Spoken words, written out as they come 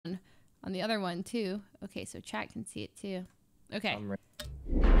on the other one too. Okay, so chat can see it too. Okay.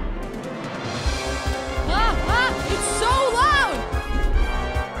 It's so loud!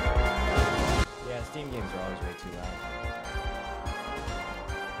 Yeah, Steam games are always way too loud.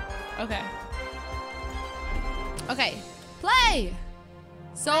 Okay. Okay, play!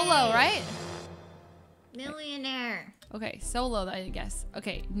 Solo, right? Millionaire. Okay, solo, I guess.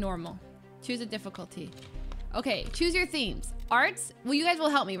 Okay, normal. Choose a difficulty. Okay, choose your themes. Arts? Well, you guys will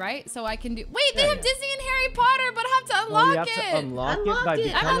help me, right? So I can do... Wait, they have Disney and Harry Potter, but I have to unlock you have it. To unlock it by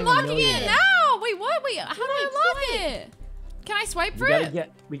becoming I'm unlocking it now. Wait, what? Wait, how do I unlock it? Can I swipe for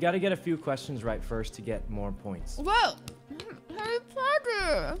it? We gotta get a few questions right first to get more points. Whoa. Harry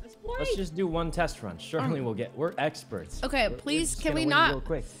Potter. Let's just do one test run. Surely we're experts. Okay, please, can we not... Real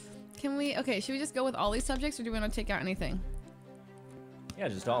quick. Can we... Okay, should we just go with all these subjects, or do we want to take out anything? Yeah,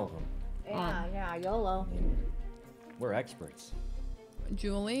 just all of them. Yeah, YOLO. We're experts.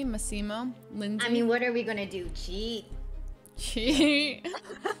 Julie, Massimo, Lindsay. I mean, what are we gonna do? Cheat? Cheat?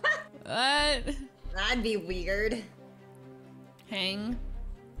 What? That'd be weird. Hang.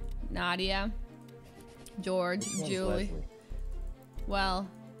 Nadia. George. Julie. Leslie? Well.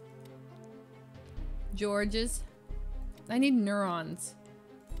 George's. I need neurons.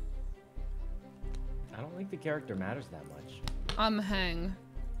 I don't think the character matters that much. Hang.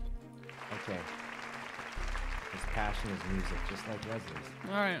 Okay. His passion is music, just like Leslie's.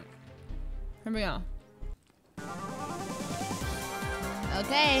 Alright. Here we go.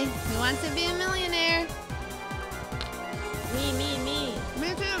 Okay, who wants to be a millionaire? Me. Me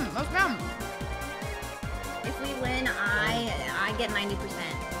too. Let's go. If we win, I get 90%.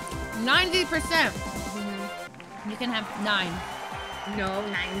 90%. You can have 9. No,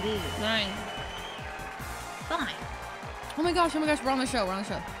 90. 9. Fine. Oh my gosh, we're on the show,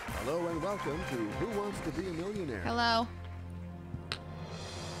 Hello and welcome to Who Wants to Be a Millionaire? Hello.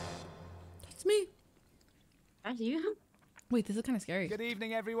 That's me. That's you? Wait, this is kind of scary. Good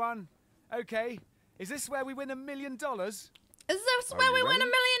evening, everyone. Okay, is this where we win $1 million? Is this where we win $1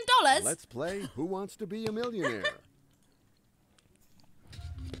 million? Let's play Who Wants to Be a Millionaire?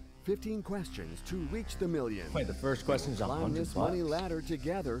 15 questions to reach the million. Wait, the first question's Climb this $100. money ladder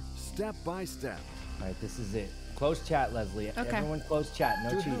together, step by step. All right, this is it. Close chat, Leslie. Okay. Everyone close chat. No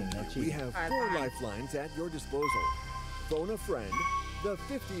To cheating, help no you, we cheating. have 4 lifelines at your disposal. Phone a friend, the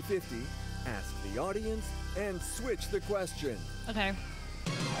 50-50, ask the audience, and switch the question. Okay.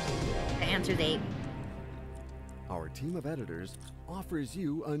 The answer's 8. Our team of editors offers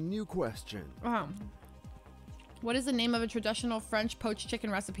you a new question. What is the name of a traditional French poached chicken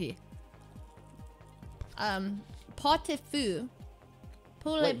recipe? Pot de fou.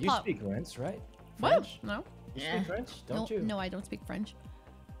 Wait, you speak French, right? What? French? No. You speak French? Don't you? No, I don't speak French.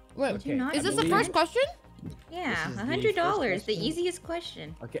 Wait, Okay. is this the first question? Yeah, This is the $100. first The question. easiest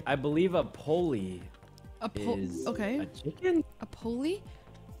question. Okay, I believe a poli is okay. a chicken? A poli?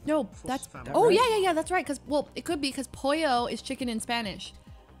 No, that's... That Oh, right? yeah, that's right. Because, well, it could be because pollo is chicken in Spanish.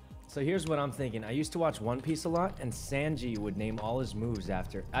 So here's what I'm thinking. I used to watch One Piece a lot, and Sanji would name all his moves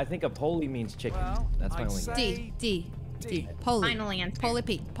after. I think a poli means chicken. Well, That's my I'd only say- D. Poli. Final answer.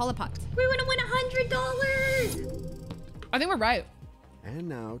 Polipot. We want to win $100. I think we're right. And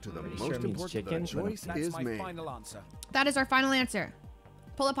now to the Pretty most sure it means important chicken, the choice That's is my made. final answer. That is our final answer.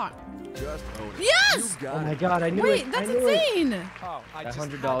 Polipot. Just own it. Yes! You Oh got my it. god, I knew it. Wait, I that's knew it. insane. Oh, I That just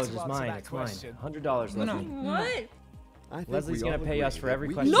 $100 had to is answer mine. that It's mine. question. $100, Leslie. What? I think Leslie's we gonna all pay us agree for that every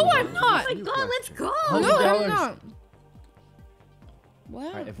we question. No, should I'm win not. a Oh my new god, let's question. go. No, $100. I'm not. What?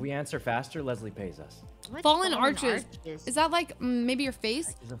 All right, if we answer faster, Leslie pays us. What? Fallen arches. Is that like maybe your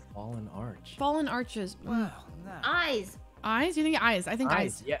face? It's a fallen arch. Fallen arches. Well, now. Eyes. Eyes? You think eyes? I think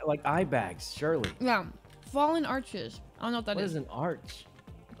eyes. Yeah, like eye bags, surely. Yeah. Fallen arches. I don't know what that What is. is an arch?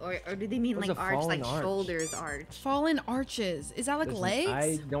 Or do they mean What's like a arch, fallen like arch? shoulders arch? Fallen arches. Is that like Listen, legs?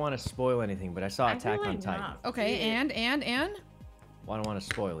 I don't want to spoil anything, but I saw I Attack feel on like Titan. not. Okay, Yeah. and? Well, I don't want to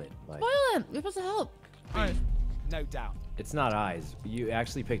spoil it, but Spoil it. You're supposed to help. Alright. No doubt. it's not eyes. You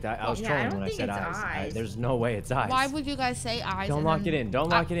actually picked eyes. I was Yeah, I trolling don't when I think said it's eyes. eyes. There's no way it's eyes. Why would you guys say eyes? Don't and lock then- it in. Don't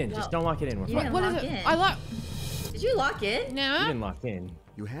lock it in. Just don't lock it in. We're You fine. didn't What is lock it? in. I lock. Did you lock it? You No. didn't lock in.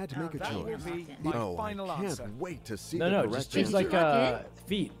 You had to make a That will choice. be my Oh, I final can't answer. wait to see No, the no, correct just choose Did answer. you like lock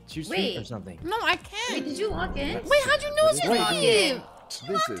feet. Choose feet Wait. or something. No, I can't. Wait, did you lock in? Wait, how'd you know it's Wait, Steve?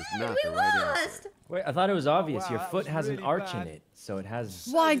 This is not We the right answer. lost. Wait, I thought it was obvious. wow, Your that foot was has an really arch bad. in it, so it has.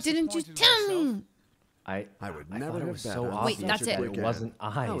 Why So didn't you disappointed tell with me? I would I never thought it have was bet so on obvious Wait, that's such a it. quick It wasn't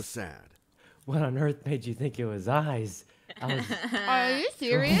ad. How eyes. sad. What on earth made you think it was eyes? I was. Are you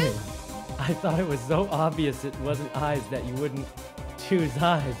serious? I thought it was so obvious it wasn't eyes that you wouldn't choose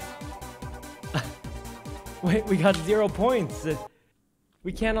eyes. Wait, we got 0 points.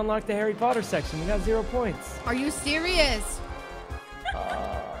 We can't unlock the Harry Potter section. We got 0 points. Are you serious?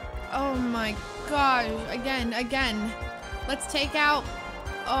 Oh my gosh. Again. Let's take out...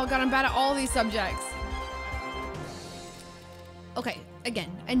 Oh god, I'm bad at all these subjects. Okay,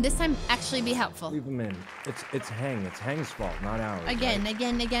 again. And this time, actually be helpful. Leave them in. It's Hang's fault, not ours. Again, right?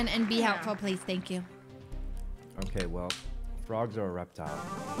 again, and be helpful, please. Thank you. Okay, well, frogs are a reptile.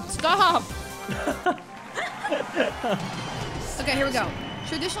 Stop! Okay, here we go.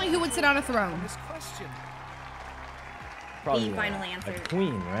 Traditionally, who would sit on a throne? This question. Probably The final answer. A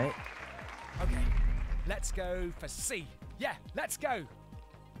queen, right? Okay, let's go for C. Yeah, let's go.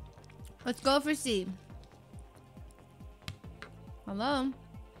 Let's go for C. Hello?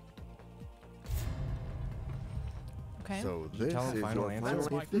 Okay. So this tell him is final your answer?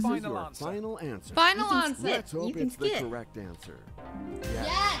 final, My if this is final your answer. final answer. Final can answer. skip. Let's hope You can it's the skip. correct answer.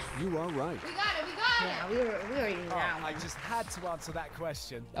 Yes! You are right. We got it, we got Yeah, we already knew Oh, that I one. just had to answer that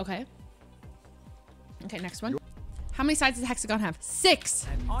question. it. Okay. Okay, next one. How many sides does a hexagon have? 6.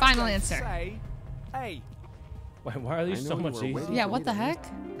 And I'm Final going to answer. Say A. Why are these I so know you much were easier? waiting Yeah, for what me the to heck?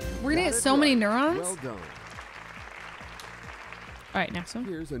 answer. We're gonna Got get it so many right. neurons? Well done. Alright, next one.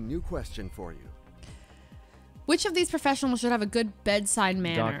 Here's a new question for you. Which of these professionals should have a good bedside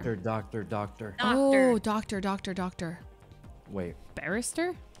manner? Doctor. Oh, doctor. Wait.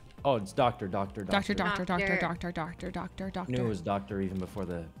 Barrister? Oh, it's doctor. Doctor. Knew it was doctor even before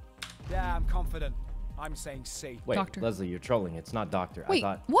the... Yeah, I'm confident. I'm saying C. Wait, Doctor. Leslie, you're trolling. It's not doctor. Wait,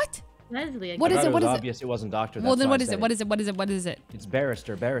 I thought... what? Leslie, What I is thought it? it What was is it? obvious it wasn't doctor. Well, That's then why what I is said it? What is it? It's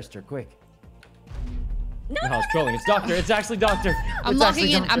barrister, quick. No, No, I was trolling. It's doctor. It's actually doctor. I'm It's locking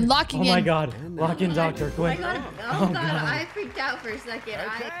actually in. doctor. I'm locking Oh my in. god. Lock in doctor, I quick. got it. Oh god, I freaked out for a second.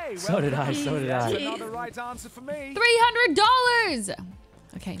 Okay, well, So did I. that's another right answer for me. $300!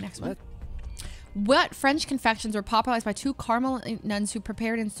 Okay, next one. What French confections were popularized by 2 Carmelite nuns who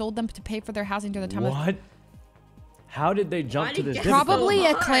prepared and sold them to pay for their housing during the time of... What? How did they jump Why to did this you- difficulty? Probably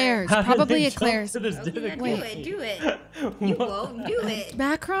Hard. eclairs. How did Probably they jump eclairs. to this Okay, yeah, difficulty? do it. You won't do it.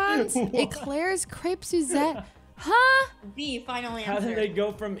 Macarons, eclairs, crepes Suzette. Huh? B, final answer. How did they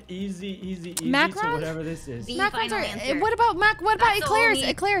go from easy to Macarons? whatever this is? B, Macarons final are... answer. What about That's the eclairs? only-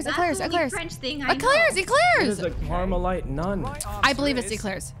 Eclairs. that's the only French thing I know. Eclairs. It is a Carmelite nun. Right answer I believe it's is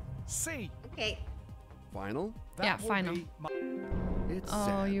eclairs. C. Okay. Final? That Yeah, will final. be my- It's Oh,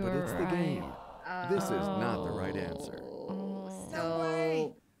 sad, you but were it's the right. game. This is not the right answer. No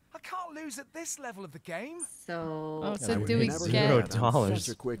way. I can't lose at this level of the game. So. Oh, so I would do we never get... do that on $0. such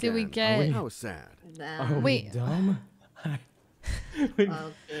a quick Do we end. get- How sad. Wait. Dumb? We've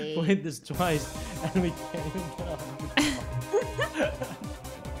Okay. played this twice and we can't even get on.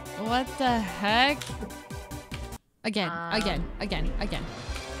 What the heck? Again.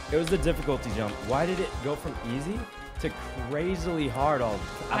 It was the difficulty jump. Why did it go from easy to crazily hard all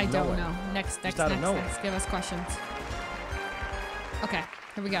I don't know. Next. out of nowhere. Give us questions. Okay,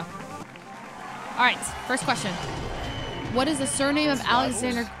 here we go. All right, first question. What is the surname of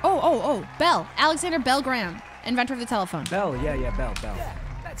Alexander? Oh, Bell. Alexander Bell Graham, inventor of the telephone. Bell, yeah, Bell. Yeah,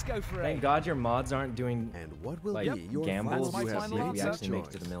 let's go for Thank A. God your mods aren't doing And what will like be your gambles final That's to my see final if we answer. actually make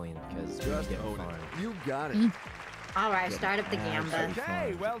it to the million because we Just get own farmed. it. You got it. Alright, start up the gamba.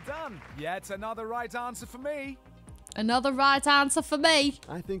 Okay, well done. Yeah, it's another right answer for me. Another right answer for me.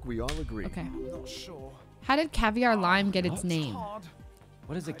 I think we all agree. Okay. Not sure. How did caviar lime get its It's name? hard.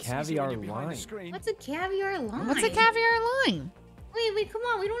 What is a It's easy when caviar you're behind the line? screen. What's a caviar lime? What's a caviar lime? Wait, come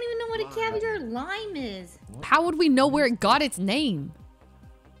on. We don't even know what a caviar lime is. How would we know where it got its name?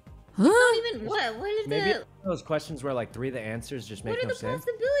 Huh? Not even what is Maybe the it's one of those questions where like 3 of the answers just make what are no the sense.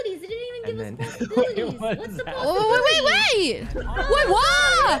 possibilities? It didn't even give And us then- possibilities. What What's is the that? possibilities? Wait! Wait,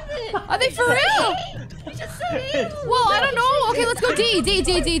 what? Are they for real? We just said it. Well, I don't know. Okay, let's go D. They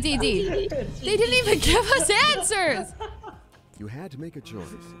didn't even give us answers. You had to make a choice.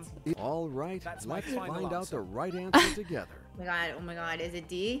 All right, That's my let's final find out answer. the right answer together. Oh my god, is it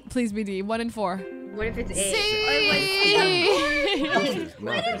D? Please be D. 1 and 4. What if it's A? C. This is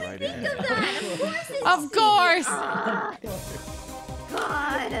not the right answer. Of course.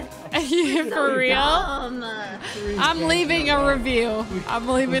 God. Are you for real? I'm leaving a review. I'm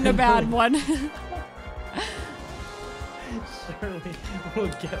leaving a bad one. Surely we'll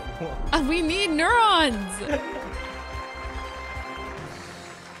get one. We need neurons.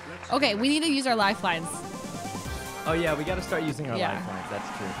 Okay, we need to use our lifelines. Oh yeah, we gotta start using our Yeah. lifelines.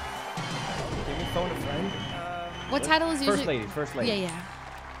 That's true. Can we phone a friend? What title is usually... First lady. Yeah.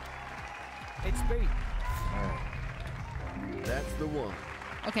 It's B. Alright. That's the one.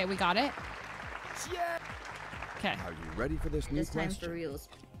 Okay, we got it. Yeah. Okay. Are you ready for this new This time question? for reals.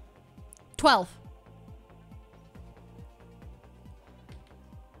 12.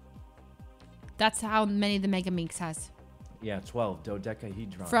 That's how many the Mega Meeks has. Yeah, 12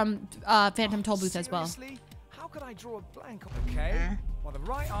 dodecahedron. From Phantom Tollbooth as well. Seriously? How could I draw a blank? Okay. Well, the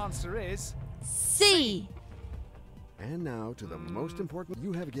right answer is C. And now to the most important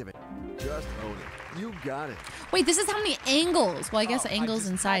you have given. Just own it. You got it. Wait, this is how many angles? Well, I guess angles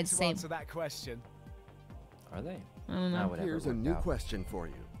and had sides to same. answer that question. Are they? I don't know. Whatever, Here's a worked new out. question for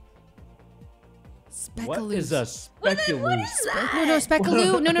you. What Speculoos. is a speculoos? No,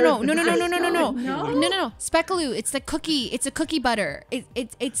 Speculoo. No. Speculoo. It's the cookie. It's a cookie butter.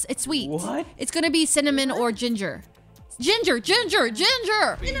 It's sweet. What? It's gonna be cinnamon or ginger. Ginger.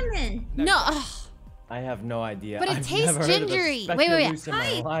 Cinnamon. No. Ugh. I have no idea. But it I've tastes never heard of a gingery. Wait. speculoos in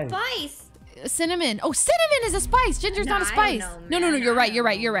my life. Spice. Cinnamon. Oh, cinnamon is a spice. Ginger's not a Nah, I spice. don't No. know, You're man.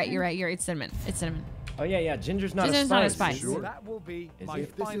 right. It's cinnamon. It's cinnamon. Oh yeah. Ginger's not Ginger's a not a spice. spice. Sure. That will be Is my it?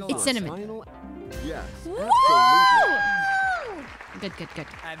 If this is final It's your answer. cinnamon. final, yes, Woo! absolutely. Good.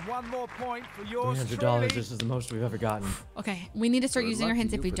 And one more point for yours $300. truly. This is the most we've ever gotten. Okay, we need to start Good using our luck to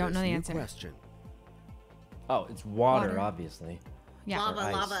hints you if we for don't this know the new answer. question. Oh, it's water, Water. obviously. Yeah. Lava.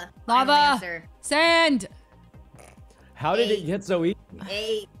 ice. Final Lava. answer. Sand. How did it Eight. get so easy?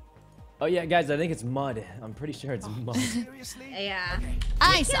 8. Oh yeah, guys, I think it's mud. I'm pretty sure it's mud. Seriously? Yeah.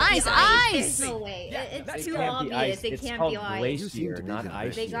 Ice. There's no way. Yeah, It's that's too can't be ice. obvious. It It's can't called be ice. You seem glacier, to be not convinced.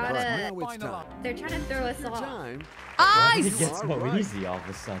 ice. They sheet. gotta- Now it's Final time. They're trying to throw us off. Time. Why did Ice. it get so You are right. easy all of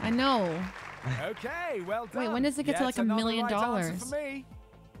a sudden? I know. Okay, well done. Wait, when does it get to, like, $1 another million? right answer for me.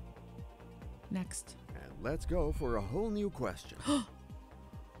 Next. And let's go for a whole new question.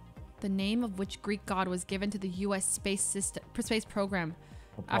 The name of which Greek god was given to the U.S. space program?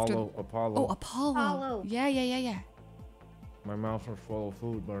 Apollo. Oh, Apollo. Apollo. Yeah. My mouth is full of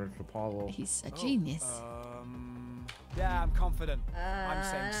food, but it's Apollo. He's a genius. Yeah, I'm confident. I'm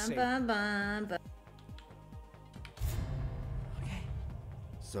saying C. Okay.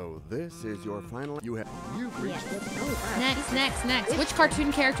 So this is your final. You've reached the Next. Which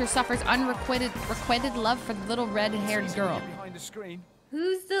cartoon character suffers unrequited love for the little red-haired girl? Behind the screen.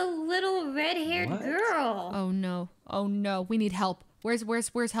 Who's the little red-haired What? girl? Oh no. We need help.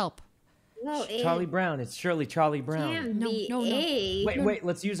 Where's help? Well, it Charlie Brown. It's surely Charlie Brown. can't No, be no. A. Wait.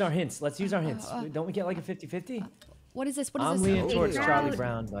 Let's use our hints. Don't we get like a 50-50? What is this? I'm this? leaning towards Figure Charlie out-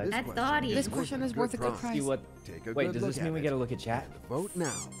 Brown, but That's the audience. This question is worth a good see prize. what. Take a Wait, good does this look mean at we it. get to look at chat? Vote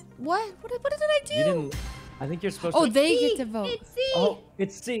now. What did I do? You didn't. I think you're supposed Oh, to. they get to vote. It's C. Oh,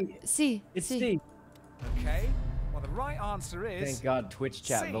 it's C. C. It's C. C. Okay. Well, the right answer is. Thank God Twitch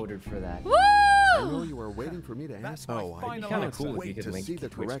chat C. voted for that. Woo! I know you were waiting for me to That's ask. my Oh, I final Kind of answer. cool if you wait could to link see to the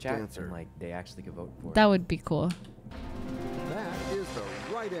Twitch correct chat answer. and like they actually could vote for it. That would be cool. That is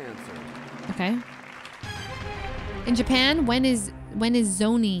the right answer. Okay. In Japan, when is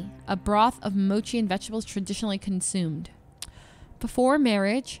zoni, a broth of mochi and vegetables traditionally consumed? Before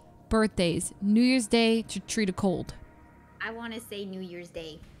marriage, birthdays, New Year's Day to treat a cold. I want to say New Year's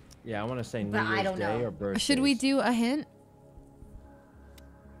Day. Yeah, I want to say New But I Year's don't Day know. or birthday. Should we do a hint?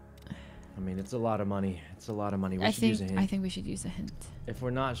 I mean, it's a lot of money. We I should use a think hint. I think we should use a hint. If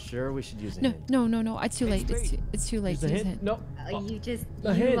we're not sure, we should use a No, hint. no. It's too late. It's It's too late Use to a use a hint? hint. No. You just The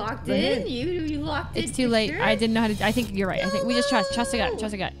you hint, locked the in. hint. You locked in. It's too for late. sure? I didn't know how to. I think you're right. I think we just trust a gut.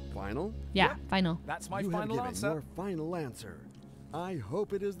 Trust a gut. Final? Yeah, final. That's my You have final given answer. your final answer. I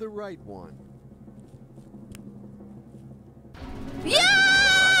hope it is the right one. Yeah!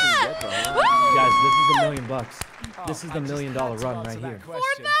 I can get the whole- Guys, this is $1 million. Oh, This is I the $1 just million had to run answer right that here.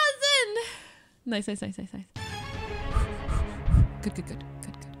 question. 4,000. Nice. Good.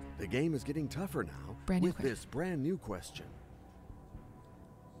 The game is getting tougher now Brand new with question. this brand new question.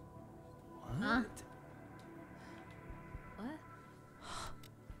 Huh? What?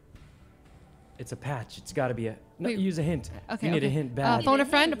 It's a patch. It's got to be a. No, Wait. use a hint. Okay. You need okay. a hint bad. Phone a Need a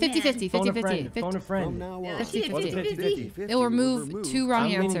friend. hint, 50-50. Phone a 50-50. friend. Phone a From friend. now Yeah, on, 50-50. It'll remove two wrong I'm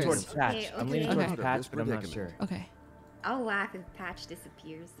leaning answers. towards patch. Okay, I'm leaning okay. towards Okay. patch, but I'm not sure. Okay. I'll laugh if Patch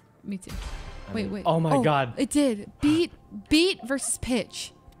disappears. Me too. I Wait. mean- Oh my God. It did. Beat versus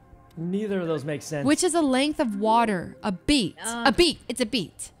pitch. Neither of those make sense. Which is a length of water? A beat. A beat. It's a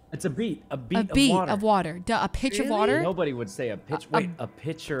beat. It's a beat. A beat, A beat of water. Duh, a pitch of Really? water? Nobody would say a pitch. Wait, a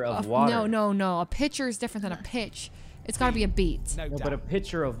pitcher of water. No. A pitcher is different than a pitch. It's got to be a beat. No No, doubt. but a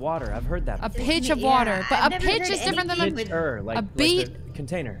pitcher of water. I've heard that. A before. pitch of Yeah, water. But I've a never pitch heard is different than a anything with- Pitcher, like, a like beat- the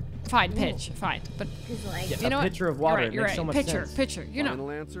container. fine pitch. Fine. But Cause like, Yeah. you know A what? pitcher of water, it You're makes right. so much pitcher. sense. Pitcher. You know.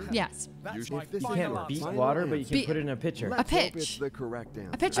 Final answer? Yes. That's You my should- this You is final can't beat answer. Final water, but you can Beat- put it in a pitcher. Let's pitch. hope it's the correct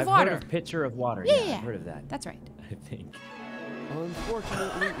answer. A pitch I've of water. heard of pitcher of water. Yeah. I've heard of that. That's right. I think.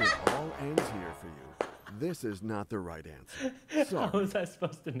 Unfortunately, it all ends here for you. This is not the right answer. How Sorry. was I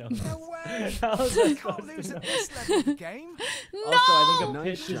supposed to know? No way. How was I You supposed can't lose to at know? this level of the game. Also, I think a Nice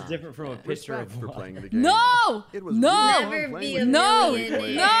pitch is shot. different from a pitcher Respect of for water. playing the game. No! It was No! really Never fun be playing a with No! you.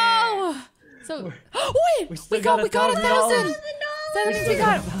 millionaire. No! So, wait! We still We got got $1,000.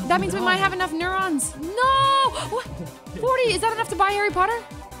 1,000! That means we might have enough neurons. No! What? 40, is that enough to buy Harry Potter?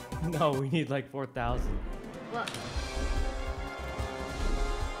 No, we need like 4,000. Well,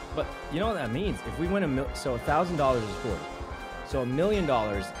 But you know what that means? If we win so $1,000 is 40. So $1 million is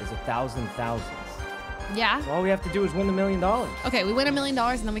 1,000 thousands. Yeah. So all we have to do is win the $1 million. Okay, we win $1 million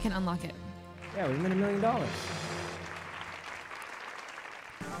and then we can unlock it. Yeah, we win $1 million.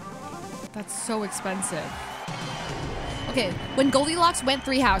 That's so expensive. Okay, when Goldilocks went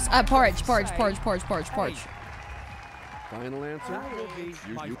porridge. Final answer?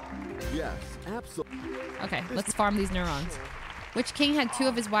 Yes, absolutely. Okay, let's farm these neurons. Which king had 2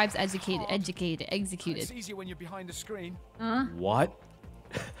 of his wives executed? It's easier when you're behind a screen. What?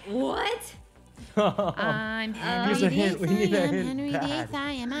 what? I'm Henry Here's a hint. VIII, We need a I am hint Henry back. VIII,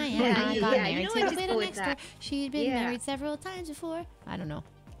 I am. Yeah, got yeah, married you know to what, the just widow go with next door. that. She'd been Yeah. married several times before. I don't know.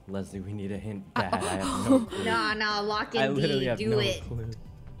 Leslie, we need a hint back. I have no clue. No, lock I in literally D. have Do no it. clue.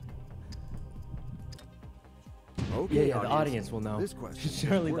 Okay, Yeah, the audience will know. This question is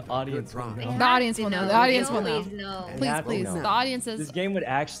Surely worth the a audience good will try. know. The audience will know. The audience will know. Always know. They Please, have to please. know. The audience This is. game would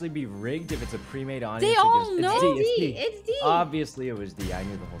actually be rigged if it's a pre-made audience. They that all goes, know. It's D. It's D. Obviously, it was D. I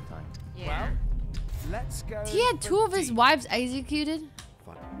knew the whole time. Yeah. Let's go. He had 2 of his for D. wives executed.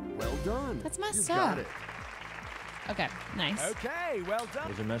 Fine. Well done. That's messed You got up. it. Okay, nice. Okay, well done.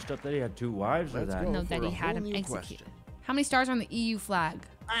 Was it messed up that he had 2 wives or Let's that? go. No, for that a he had whole him new executed. question. How many stars are on the EU flag?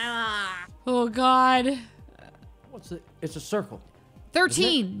 Ah, Oh God. What's it? It's a circle.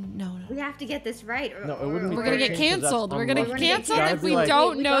 13. No. we have to get this right. No, it wouldn't be We're gonna get 13 'cause that's canceled. We're gonna get unlucky. canceled Gotta if be we like-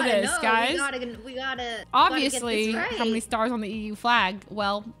 don't know gotta this, know. guys. We gotta Obviously, get this right. how many stars on the EU flag?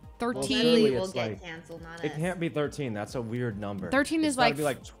 Well, 13. surely Lily will it's get like- canceled, not It us. can't be 13. That's a weird number. 13 It's is gotta like- be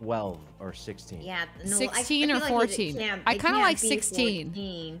like 12 or 16. Yeah, no, 16 I or feel like 14? I it kinda can't like be 16.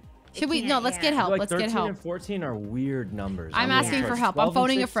 14. Should we? No, let's get I help. feel like Let's 13 get help. and 14 are weird numbers. I'm leaning asking for towards help. 12 I'm and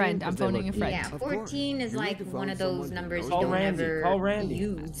phoning a 16 friend. 'cause I'm they phoning look a friend. Yeah, Of course. 14 is You need like to one phone of those someone who numbers knows you Call don't Randy. ever Call Randy.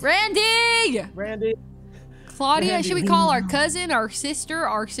 use. Randy! Randy. Claudia, Randy. should we call our cousin, our sister,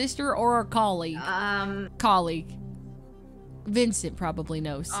 or our colleague? Colleague. Vincent probably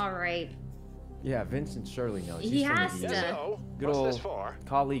knows. All right. Yeah, Vincent surely knows. He He's from has the EU. to. Hello. Good What's old this for?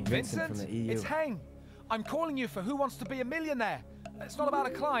 colleague Vincent, Vincent, from the EU. it's Hang. I'm calling you for Who Wants to Be a Millionaire. It's not about a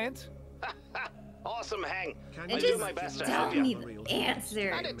client. Awesome, Hang. And I'll just do my best to tell help me you. the answer.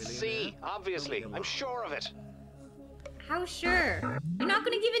 And it's C, obviously. I'm sure of it. How sure? You're not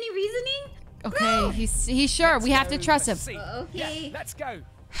gonna give any reasoning? Okay, he's sure. We have to Go trust for him. C. Okay. Yeah, let's go.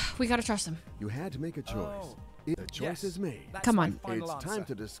 We gotta trust him. You had to make a choice. Oh. If the choice Yes, is made, that's Come my on. final it's answer. time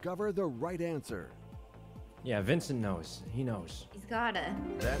to discover the right answer. Yeah, Vincent knows. He knows. He's gotta.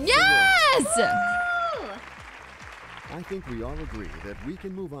 That's the Yes! Oh! one. I think we all agree that we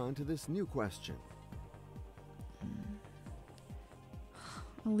can move on to this new question.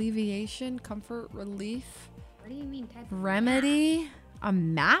 Alleviation, comfort, relief, What do you mean type of remedy, a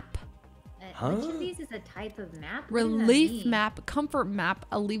map, map? Which of these is a type of map? What does that relief mean? map, comfort map,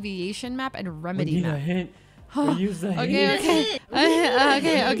 alleviation map, and We remedy need a map. hint. We use the Okay, hint.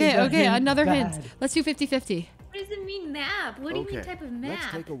 okay. Another hint. Bad. Let's do 50-50. What does it mean map? What do you Okay, mean type of let's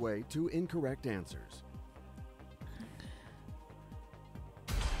map? take away 2 incorrect answers.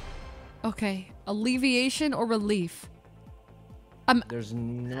 Okay, alleviation or relief? There's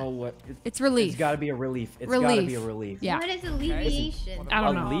no way. It's relief. It's got to be a relief. It's got to be Relief. a relief. Yeah. What is alleviation? Well, the I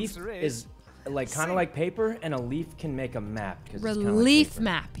don't final know. A leaf answer is like kind C. of like paper, and a leaf can make a map. 'cause it's kinda like Relief paper.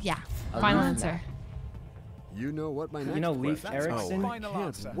 map. Yeah. A Final leaf answer. map. You know what my next know Leif question is? Erikson? Oh, I Final can't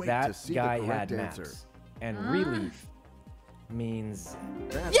answer. wait to That see guy the had correct answer. maps. And relief means.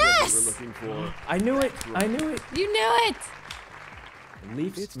 That's Yes! what we were looking for. I knew it. I knew it. You knew it.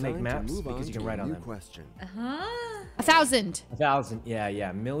 Leafs It's make time maps to move because on you to can write a on new them. question. 1,000. 1,000.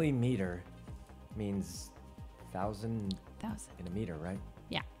 Yeah. Millimeter means 1,000 1,000. in a meter, right?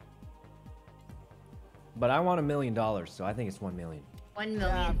 Yeah. But I want $1 million, so I think it's 1 million. 1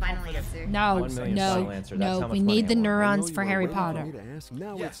 million final answer. No, 1 million final no, answer. That's no. how much We money need I the want. I know neurons you for were Harry waiting for Potter. me to ask.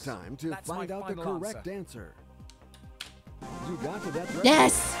 Now Yes, it's time to that's my find out the final correct answer. You got to that right.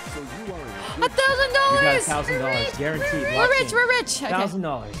 Yes! So you are in a $1,000. We got $1,000 guaranteed. We're locked rich. in. We're rich. Okay.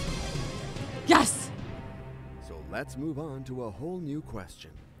 $1,000. Yes. So let's move on to a whole new question.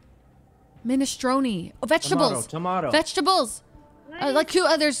 Minestrone. Oh, vegetables. Tomato. Vegetables.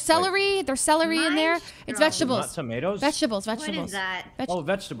 There's celery. There's celery in there. It's Minestrone. vegetables. Not tomatoes? Vegetables. What Vegetables. is that? Oh,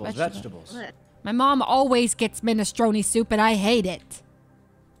 vegetables. Vegetables. What? My mom always gets minestrone soup and I hate it.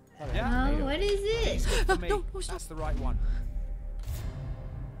 Yeah. Oh, what is it? For me, No, stop. that's the right one.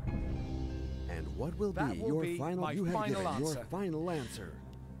 And what will That be will your be final? my You have final given your answer. final answer.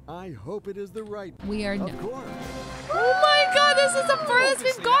 I hope it is the right. We are Of no. course. Oh my god, this is the furthest Obviously,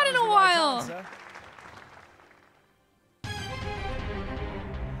 we've gone that in a was the right while. answer.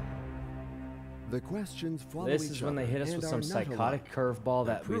 The questions follow This each is when they other hit us and with are some not psychotic alike. curveball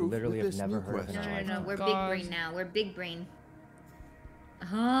that we Proof literally with have this never new heard of in our question. No, life. we're big God. brain now. We're big brain.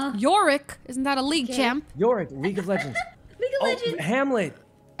 Huh? Yorick, isn't that a league Okay. champ? Yorick, League of Legends. League of Legends. Hamlet.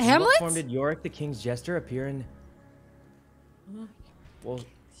 In Hamlet? what form did Yorick the King's Jester appear in? Well,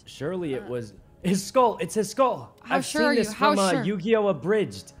 surely it was his skull. It's his skull. How I've sure are seen this you? How from sure? Yu-Gi-Oh!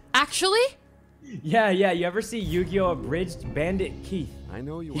 Abridged. Actually? Yeah. You ever see Yu-Gi-Oh! Abridged? Bandit Keith. I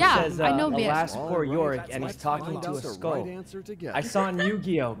know you. Yeah, are. Says, I know Alas BS. All poor right, Yorick, that's and right. he's talking Find to a out the skull. right answer together. I saw in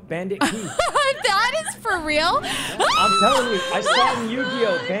Yu-Gi-Oh! Bandit Keith. That is for real? I'm telling you, I saw in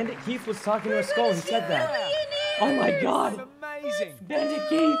Yu-Gi-Oh! Bandit Keith was talking to a skull. He said that. Oh my It's god! amazing. Bandit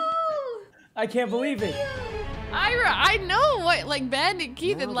Keith! I can't believe it. I know what, like, Bandit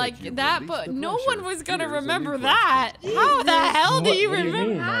Keith Now and that like you've that, released but the no pressure, one was gonna here's a new remember question. that. How the hell do you What do you remember?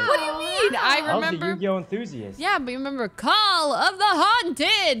 mean? Like, What do you mean? I I was a remember. Yu-Gi-Oh! enthusiast. Yeah, but you remember Call of the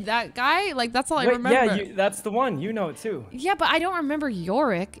Haunted? That guy? Like, that's all I Wait, remember. yeah, that's the one. You know it too. Yeah, but I don't remember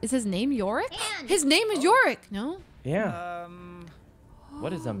Yorick. Is his name Yorick? And- His name is Yorick. No? Yeah.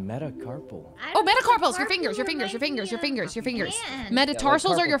 What is a metacarpal? I Oh, don't know if metacarpals. Your carpal fingers, your reminds fingers, your me fingers, your of fingers, your fingers. hand.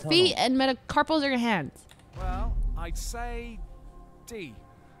 Metatarsals are your carpal feet tunnel. and metacarpals are your hands. Well, I'd say D.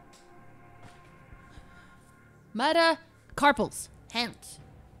 Metacarpals. Hands.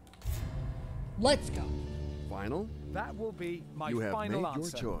 Let's go. Final. That will be my You have final made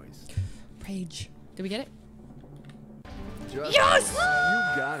answer. your choice. Rage. Did we get it? Just Yes!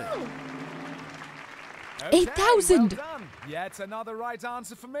 You got it. Okay, 8,000. Well done. Yet another right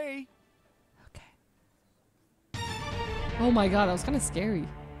answer for me. Okay. Oh my god, that was kind of scary.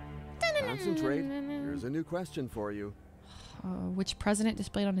 Concentrate. Here's a new question for you. Which president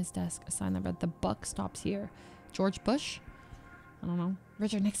displayed on his desk a sign that read, "The buck stops here"? George Bush? I don't know.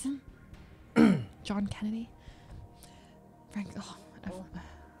 Richard Nixon? John Kennedy? Frank... Oh,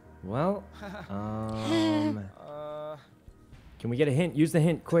 Well, can we get a hint? Use the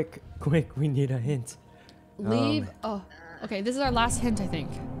hint, quick, we need a hint. leave... oh, okay, this is our last hint, I think.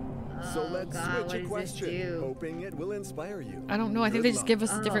 So let's God, what switch a does this question, do? hoping it will inspire you. I don't know, I think Good they just give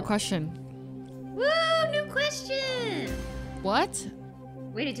us a luck. different Oh. question. Woo! New question. What?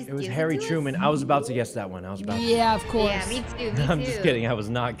 Wait, it just It was gives Harry to us? Truman. I was about to guess that one. I was about to. Yeah, of course. Yeah, me too. Me too. I'm just kidding. I was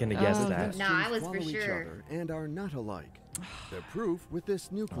not gonna guess Oh, that. No, I was Questions for follow each sure. other and are not alike. The proof with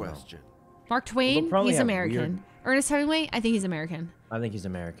this new question. Mark Twain, probably he's have American. weird- Ernest Hemingway, I think he's American. I think he's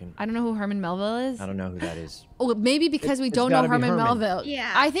American. I don't know who Herman Melville is. I don't know who that is. Oh, maybe because we It's don't know gotta be Herman Herman. Melville.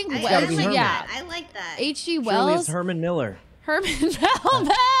 Yeah. I think I gotta be like Herman. yeah. that. I like that. H.G. Surely Wells. it's Herman Miller. Herman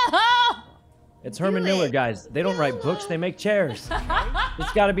Melville. It's Herman Do Miller, it. guys. They don't write books. They make chairs.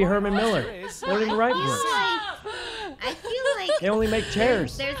 It's got to be Herman Miller. They don't even write books. I feel like They only make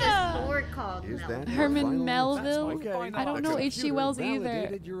chairs. there's a sport called Is Melville. that your Herman final Melville? answer? That's my Okay. final I don't the know H.G. computer Wells either.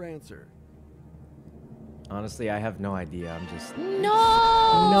 validated your answer. Honestly, I have no idea. I'm just.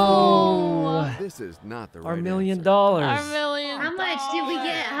 No. No. This is not the right Our $1 million. answer. Our million. How much did we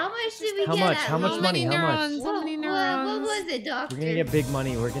get? How much did we How get? much? at How much least? money? How much? neurons? How many What neurons? was it, doctor? We're gonna get big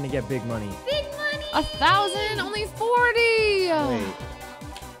money. We're gonna get big money. big money? 1,000? Only 40. Wait.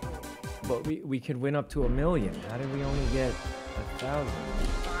 But we could win up to $1 million. How did we only get 1,000?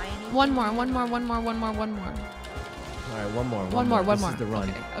 One more. One more. All right, one more. This is the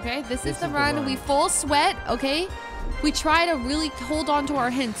run. Okay. This This is the is the run. run. We full sweat. Okay. We try to really hold on to our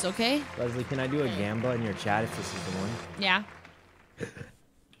hints. Okay. Leslie, can I do a gamba in your chat if this is the one? Yeah.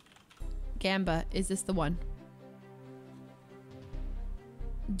 Gamba, is this the one?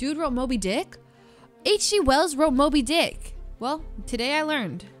 Dude wrote Moby Dick? H.G. Wells wrote Moby Dick. Well, today I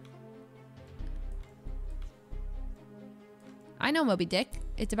learned. I know Moby Dick.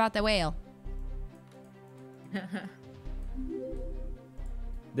 It's about the whale.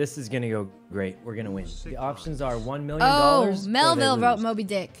 This is gonna go great. We're gonna win. The options are $1 million. Oh, or they Melville wrote lose. Moby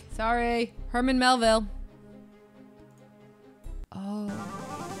Dick. Sorry. Herman Melville. Oh.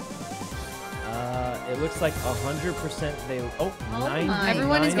 It looks like 100% they. Oh, my 99%.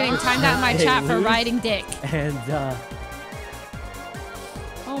 Everyone is getting timed out in my they chat for lose. writing dick. And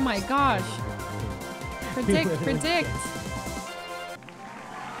Oh my gosh. Predict.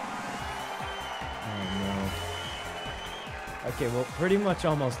 Oh no. Okay, well, pretty much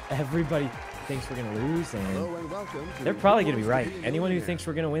almost everybody. thinks we're gonna lose, and Hello and welcome to they're the probably Who gonna be Wants right. to Be a Anyone who Millionaire? thinks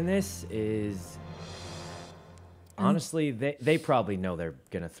we're gonna win this is honestly, they probably know they're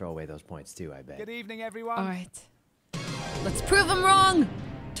gonna throw away those points too. I bet. Good evening, everyone. All right. Let's prove them wrong.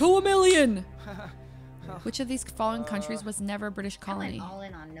 To a million. Which of these following countries was never a British I colony? went all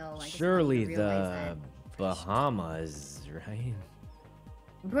in on no. I just Surely wanted to realize the that. Bahamas, right?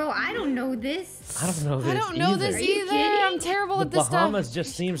 Bro, I don't know this. I don't know this. I don't know either. this Are you either. kidding? I'm terrible The at this Bahamas stuff.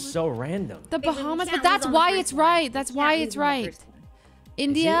 just seems so random. The Okay, but we Bahamas, can't but that's lose on the why first it's one. right. That's We why can't it's lose on the right. first one.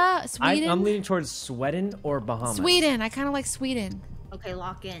 India, Sweden. I'm leaning towards Sweden or Bahamas. Sweden. I kind of like Sweden. Okay,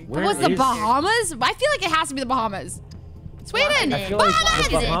 lock in. Where What's the is- Bahamas? I feel like it has to be the Bahamas. Sweden. I feel like Bahamas.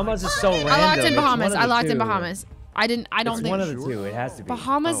 the Bahamas is so random. I locked in It's Bahamas. one of I the locked in two. Bahamas. I don't It's think one of the two. It has to be.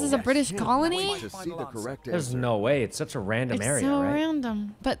 Bahamas is a yes. British Yeah, colony. To see the correct There's answer. no way. It's such a random It's area, so right?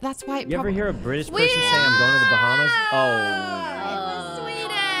 random. But that's why. You ever hear a British person say I'm going to the Bahamas? Oh.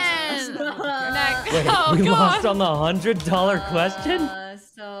 Sweden. Next. Wait, Oh, we God. lost on the $100 question?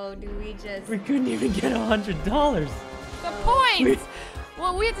 So do we just? We couldn't even get $100. The points.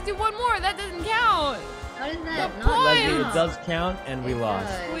 Well, we have to do one more. That doesn't count. How does that The not point. Leslie, it count? does count, and we It lost.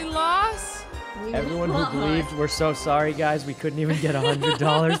 does. We lost. We Everyone who lost. believed, we're so sorry, guys. We couldn't even get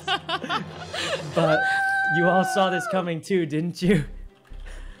 $100. But you all saw this coming too, didn't you?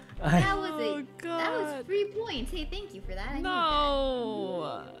 That was Oh, that was God. 3 points. Hey, thank you for that. I need that.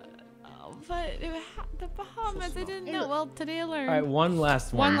 No. But the Bahamas, I didn't know. Well, today I learned. All right, one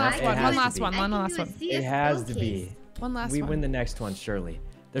last one. One last It one. has One to last be. one. I One can last do a one. It CSGO has to case. be. One last We one. win the next one, surely.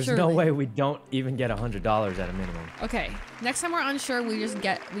 There's no Surely. way we don't even get $100 at a minimum. Okay. Next time we're unsure, we just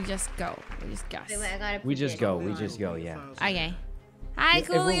go. We just guess. Wait, I gotta We just predict. go. We just go. Yeah. Okay. Hi, If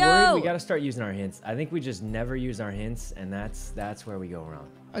we're worried, Coolio. we gotta start using our hints. I think we just never use our hints, and that's where we go wrong.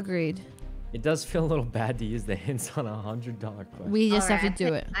 Agreed. It does feel a little bad to use the hints on a $100 question. We just Alright, have to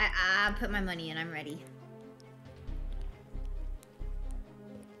do it. I put my money in. I'm ready.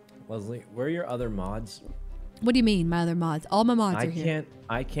 Leslie, where are your other mods? What do you mean, my other mods? All my mods are here.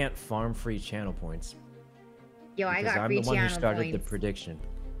 I can't farm free channel points Yo, I because got I'm free the one who channel started the points. prediction.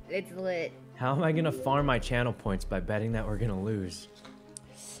 It's lit. How am I gonna farm my channel points by betting that we're gonna lose?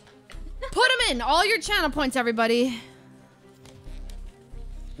 Put them in. All your channel points, everybody.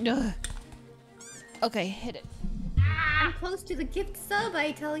 Ugh. Okay, hit it. I'm close to the gift sub,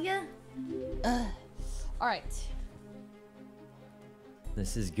 I tell ya. All right.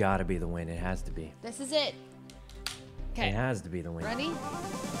 This has got to be the win. It has to be. This is it. It Okay. has to be the win. Ready?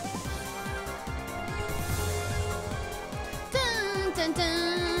 Dun, dun,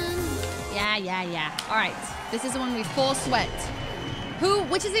 dun. Yeah. All right. This is the one we full sweat.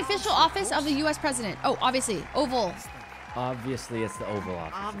 Which is the official office of the U.S. president? Oh, obviously, Oval. Obviously, it's the Oval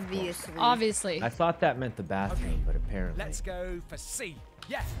Office. of course. Obviously. Obviously. I thought that meant the bathroom, but apparently. Let's go for C.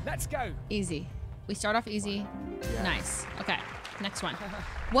 Yeah, let's go. Easy. We start off easy. Nice. Okay. Next one.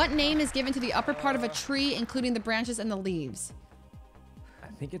 What name is given to the upper part of a tree, including the branches and the leaves? I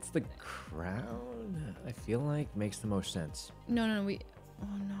think it's the crown. I feel like makes the most sense. No. Oh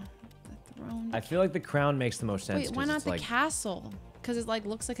no. The throne. I feel like the crown makes the most sense. Wait, why 'cause not it's the like, castle? Because it like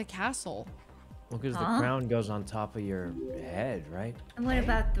looks like a castle. Well, because the crown goes on top of your head, right? And what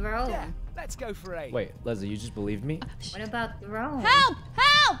about throne? Yeah, let's go for A. Wait, Leslie, you just believed me? What about throne? Help!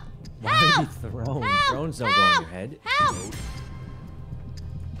 Help! Why would be throne? Help! Thrones don't go on your head. Help!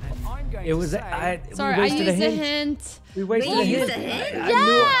 I'm going It to was. say... Sorry, we I wasted used a a hint. hint. We wasted Wait, a you hint. used a hint?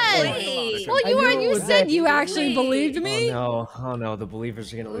 Yes! Well, I knew it you was said that- you actually Wait. believed me. Oh no, the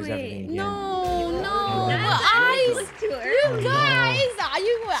believers are gonna lose Wait. everything again. No. That was too early. You guys,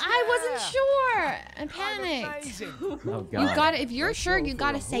 I wasn't sure and panicked. Amazing. Oh god. You got it. If you're Let's sure, go you for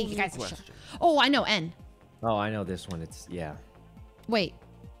gotta a say whole you new guys are sure. question. Oh, I know N. Oh, I know this one. It's yeah. Wait.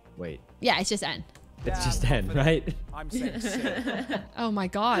 Wait. Yeah, it's just N. It's Yeah, just I'm 10, confident. right? I'm saying C. Oh my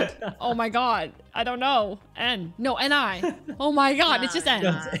god. Oh my god. I don't know. N. No, N-I. Oh my god. It's just N.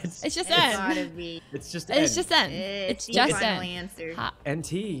 Nah. It's just It's N. gotta be. It's just It's N. just N. It's It's your just final N. answer. Ha-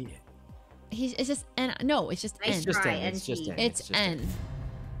 NT. It's just N. No, it's just Nice N. Just try, N. It's just NT. N. It's just N. It's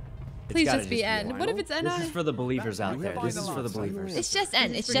Please gotta just be N. What if it's This N-I? is for the believers out You there. have This is for the final answer. believers. It's just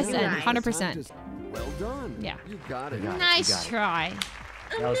N. It's for just you N. guys. 100%. Well done. Yeah. You got it. You got it. Nice You got it. try.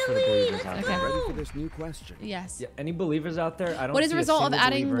 That was for the believers out Okay. there. Ready for this new question? Yes. Yeah, any believers out there? I don't. What is see the a result of single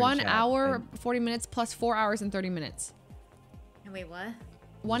adding believer in 1 chat, hour, and 40 minutes plus 4 hours and 30 minutes? Wait, what?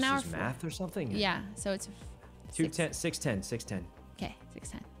 1 this hour. is math or something? Yeah. So it's 210, 610, 610, Okay.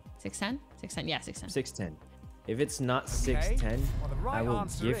 610. 610? 610. Yeah, 610. 610. If it's not 610, Well, the right I will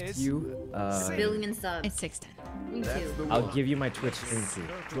answer gift is you. Billion subs. It's 610. Me That's too. the I'll one. give you my Twitch stream fee.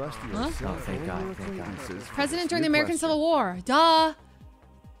 Trust Huh? yourself. Oh, thank God, thank God. President during the American Civil War. Duh.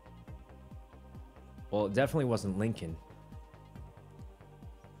 Well, it definitely wasn't Lincoln.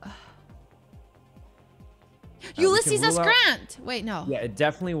 Ulysses S. rule out- Grant. Wait, no. Yeah, it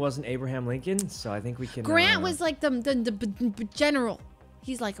definitely wasn't Abraham Lincoln, so I think we can... Grant was like the general.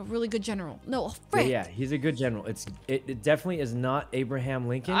 He's like a really good general. No, frick. Yeah, he's a good general. It definitely is not Abraham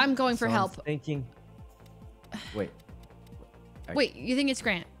Lincoln. I'm going for so help. I'm thinking... Wait. Wait, you think it's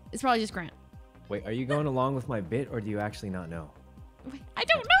Grant? It's probably just Grant. Wait, are you going along with my bit, or do you actually not know? Wait, I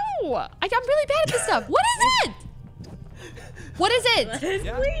don't know. I'm really bad at this stuff. What is it? What is it?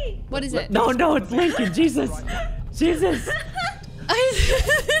 Leslie. What is it? No, it's Lincoln. Jesus. Jesus.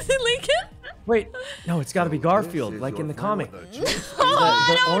 Is it Lincoln? Wait, no, it's got to be Garfield, like in the comic. I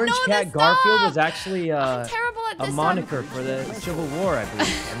The don't orange know cat this Garfield stuff. was actually I'm terrible at a this moniker stuff. for the Civil War, I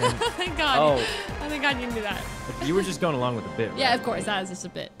believe. And then, Oh, thank God. Oh. Oh, thank God you knew that. you were just going along with the bit, right? Yeah, of course. That was just a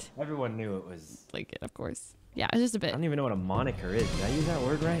bit. Everyone knew it was... Lincoln, of course. Yeah, it's just a I bit. don't even know what a moniker is. Did I use that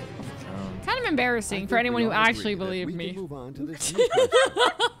word right? Kind of embarrassing for anyone who actually believed me. Move on to this new question.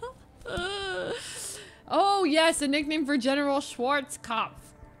 Oh, yes, a nickname for General Schwarzkopf.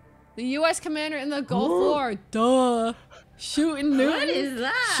 The U.S. commander in the Gulf War. Duh. Shooting Newton. What is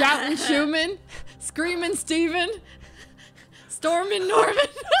that? Shouting Schumann. Screaming Stephen. Storming Norman.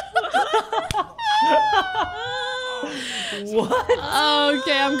 What?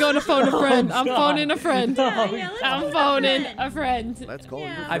 Okay, I'm going to phone a friend. I'm God. phoning a friend. Yeah, let's I'm phone a phoning friend. a friend. Let's call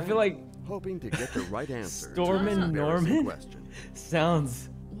Yeah. him I feel like hoping to get the right answer. to Stormin' this embarrassing Norman? question. sounds...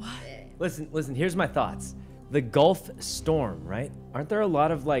 Listen, here's my thoughts. The Gulf Storm, right? Aren't there a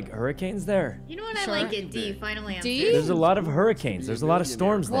lot of, like, hurricanes there? You know what Sure. I like it? D. Final answer. D? There's a lot of hurricanes. There's a lot of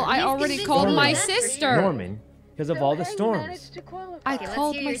storms there. Well, I He's already convinced called me my that's for sure. sister. Norman, because of all the storms. I Okay, let's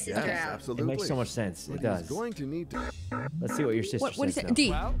called hear my your sister. sister Yes, out. absolutely. It makes so much sense. But It he's does. going to need to... Let's see what your sister What is says it? now. D.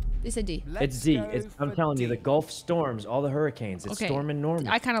 Well, They said D. let's It's D. go I'm for telling you, D. the Gulf storms, all the hurricanes. It's Okay. storming Norman.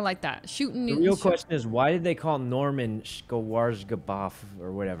 I kind of like that. Shooting The Newton. real question is, why did they call Norman Schwarzkopf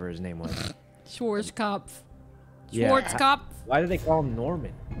or whatever his name was? Schwarzkopf. Yeah, Schwarzkopf. Why did they call him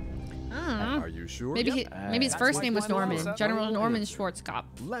Norman? I Are you sure? Maybe maybe his That's first my name was final Norman. answer. General Final Norman answer. Schwarzkopf.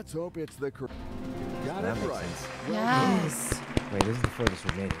 Let's hope it's the correct... Got That it makes right. sense. Yes. Wait, this is the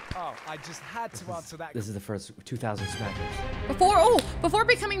furthest we made it. Oh, I just had to answer that. This is the first 2,000 smackers. Before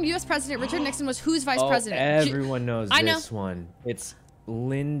becoming U.S. president, Richard Nixon was whose vice Oh, president? everyone knows I know. this one. It's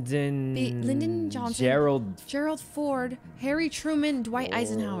Lyndon... Lyndon Johnson. Gerald Ford, Harry Truman, Dwight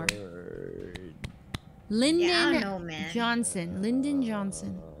Eisenhower. Lyndon Yeah, I don't know, man. Johnson. Lyndon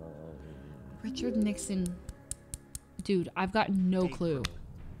Johnson. Richard Nixon. Dude, I've got no clue.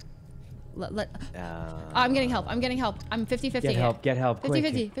 I'm getting help. I'm 50-50. Get help, quick.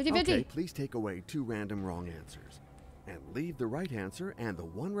 50-50. 50-50. Okay, please take away 2 random wrong answers. And leave the right answer and the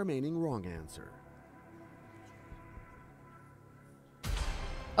 1 remaining wrong answer.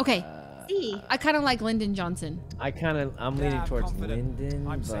 Okay. D. I kind of like Lyndon Johnson. I'm leaning I'm towards confident. Lyndon,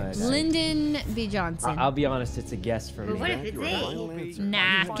 I'm saying but so. Lyndon B. Johnson. I'll be honest, it's a guess for But me. what if Is that it's your A? final answer?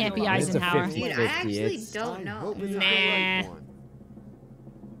 Nah, can't be It's a Eisenhower. 50. Dude, I actually It's- don't I know. hope it's the Nah. right one.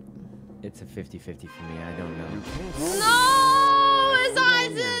 It's a 50-50 for me. I don't know. No, it's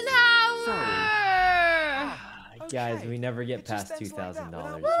Eisenhower. Guys, Okay, we never get it just past ends like that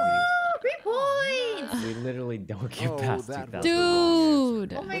 $2,000. without Woo! 3 points! We literally don't get Oh, past that was 2,000. the wrong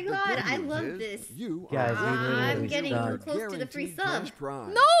Dude. Oh my But the God, good I news love is this. You Guys, are we literally I'm getting suck. close to the free Guaranteed sub. cash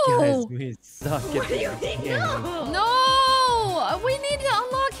prize. No. Guys, we suck at What do you this think? game. No, we need to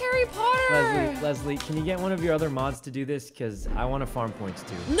unlock Harry Potter. Leslie, can you get one of your other mods to do this? Because I want to farm points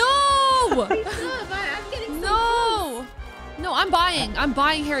too. No. I'm getting so No. No, I'm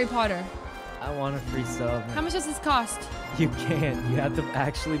buying Harry Potter. I want a free sub. How much does this cost? You can't. You have to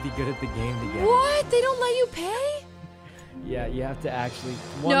actually be good at the game to get it. What? They don't let you pay? Yeah, you have to actually.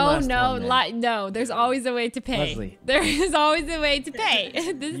 No. There's always a way to pay. Leslie. There is always a way to pay.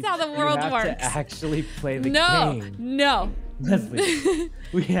 This is how the world You have works. to actually play the No, game. no. Leslie,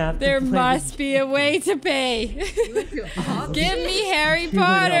 we have There to play must be a way to pay. Give me Harry Cue it up,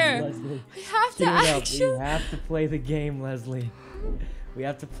 Potter. Leslie. We have to Cue it up. actually. We have to play the game, Leslie. We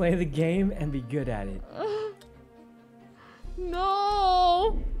have to play the game and be good at it.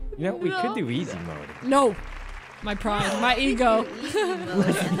 No. You know, we No. could do easy mode. No. My pride, my ego.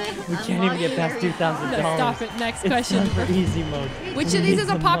 We can't even get past $2,000. Stop it. Next It's question. time for easy mode. Which We of these need is a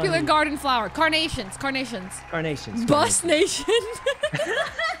some popular money. garden flower? Carnations. Carnations. Bus Nation.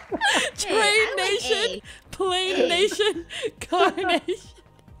 Train I like Nation. A. Plane Nation. Carnation.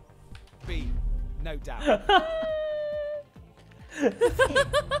 B, no doubt.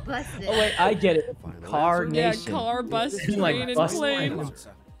 Busted. Oh wait, I get it. Final Car answer? Yeah, Nation. car, bus, It's like train, and bus plane. lane.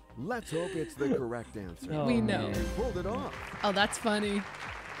 Answer. Let's hope it's the correct answer. Oh, We know. man. You pulled it off. Oh, that's funny.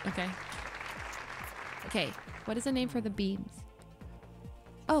 Okay. Okay, what is the name for the beams?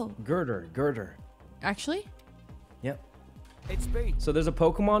 Oh, Girder. actually? Yep. It's B. So there's a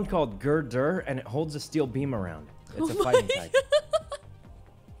Pokemon called Girder, and it holds a steel beam around. It's a fighting type.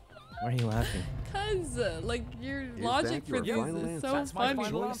 Why are you laughing? Cause like your Is logic that for your this final is answer? so That's my funny.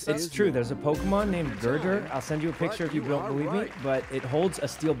 final answer. It's true. There's a Pokemon named Girder. I'll send you a picture if you you don't are believe me. right. But it holds a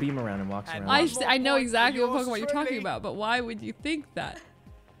steel beam around and walks And around. one I know point exactly for what yours Pokemon you're talking truly. about, but why would you think that?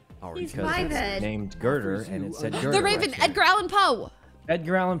 He's Because it's five-head. named Girder, Offers and you it said a- Girder. The Raven, right there. Edgar Allan Poe.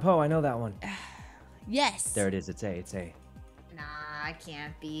 Edgar Allan Poe. I know that one. Yes. There it is. It's A. It's A. Nah, I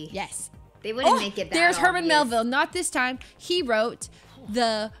can't be. Yes. They wouldn't Oh, make it that there's Herman obvious. Melville. Not this time. He wrote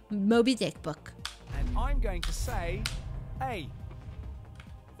the Moby Dick book. And I'm going to say A.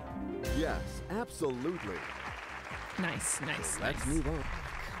 Yes, absolutely. Nice. Let's move on. Come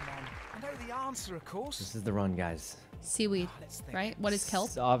on. I know the answer, of course. This is the run, guys. Seaweed, Let's think. right? What is kelp?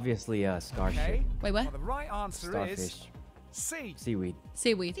 It's obviously a starship. Okay. Wait, what? Well, the right answer Starfish. is C. Seaweed.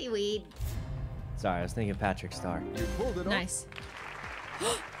 Seaweed. Seaweed. Sorry, I was thinking Patrick Star. You pulled it off. Nice.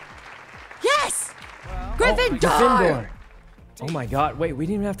 Yes! Well, Gryffindor! Gryffindor. Oh my God! Wait, we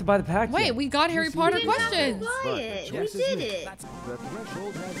didn't even have to buy the pack. Wait, yet. we got Harry see Potter the questions. But Buy the it. We choice is did made. it. that's The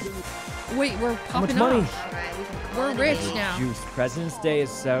threshold has been. Wait, we're How much popping money? off. All right, we can call We're it a rich day. now. Juice. President's Day is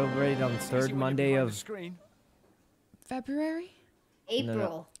celebrated on the easy third when you're Monday behind the of. screen. February? April.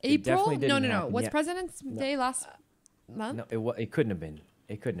 No. It April? definitely No, didn't no. happen What's yet. President's Day last month? No, it couldn't have been.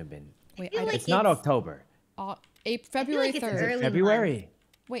 It couldn't have been. Wait, feel like It's not October. February it's 3rd. early February.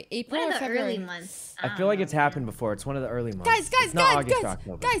 Wait, April One or of the February? early months. I feel like it's happened before. It's one of the early months. Guys, It's not August or guys,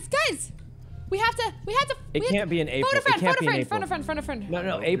 October. guys. We have to. It can't be in April. Phone a friend, It can't phone be a in friend, April. phone a friend. No, Well,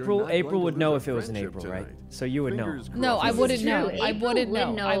 you're April. not April going would to know lose if it was in friendship April, right? tonight. So you would know. Fingers No, I crossed. wouldn't True. know. I April wouldn't would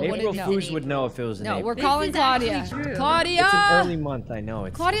know. know I if wouldn't April know. Fools would know if it was in No, April. we're This calling is actually Claudia. true. Claudia. It's an early month. I know.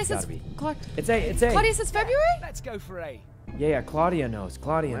 Claudia it's says. gotta be. Cla- It's A. It's A. Claudia says February. Let's go for A. Yeah. Claudia knows.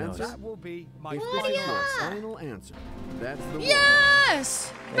 Claudia knows. Answer? That will be my Is final this your answer. final answer? That's the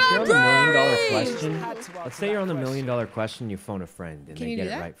Yes. If you're on the $1 million February! question, Had to answer let's say you're on the $1 that million question, you phone a friend and Can they you do get it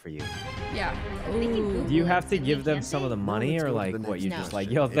that? right for you. Yeah. We can Ooh. Google Do you it. have to Can give we, them can't some we? of the No, money, let's or go to like the what next you just like?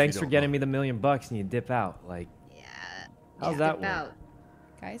 question, Yo, if you thanks for don't getting mind. me the $1 million and you dip out. Like, Yeah. how's Yeah, that dip work? out.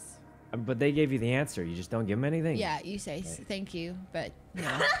 Guys. But they gave you the answer. You just don't give them anything. Yeah, you say thank you, but no.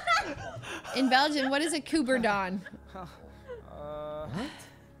 In Belgium, what is a Kuberdon? What?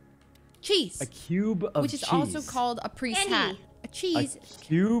 Cheese, A cube of which is cheese. also called a priest's hat. Candy. A cheese. A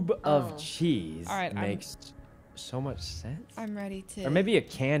cube of Oh. cheese. All right, makes so much sense. I'm ready to. Or maybe a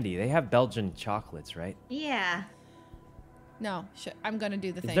candy. They have Belgian chocolates, right? Yeah. No, I'm gonna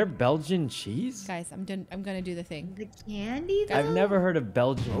do the Is thing. there Belgian cheese? Guys, I'm gonna do the thing. The candy though? I've never heard of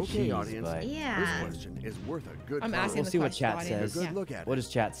Belgian Okay, cheese, audience. but Yeah. This question is worth a good I'm follow. asking We'll the see what question, chat audience. A says. good Yeah. look at what it. does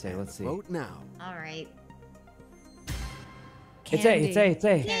chat say? Let's see. Vote now. All right. It's A. It's A. It's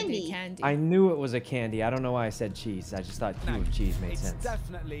A. Candy. Candy. Candy. I knew it was a candy. I don't know why I said cheese. I just thought cube No, of cheese made it's sense.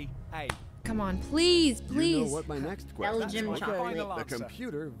 definitely A. Come on, please, You please. know what my next question Belgium is. chocolate. The Answer.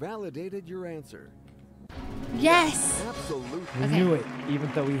 computer validated your answer. Yes. Absolutely. We Okay. knew it, even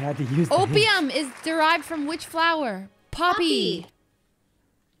though we had to use the hint. Opium is derived from which flower? Poppy.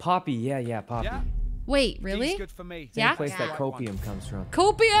 Poppy. Yeah, poppy. Yeah. Wait, D's really? good for me. Yeah? The place that Yeah. copium comes from.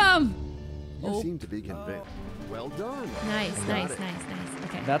 Copium. You Oh. seem to be convinced. Well done. Nice, Got nice, it. nice, nice.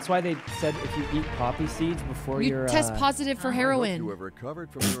 Okay. That's why they said if you eat poppy seeds before You you're test positive for I hope you heroin. have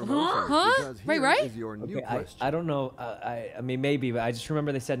recovered from your emotions. Huh? because Wait, here right? is your new Okay, question. I don't know. I mean maybe, but I just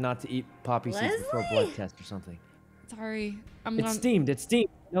remember they said not to eat poppy seeds before a blood Leslie? test or something. Sorry, I'm It's gonna. steamed. It's steamed.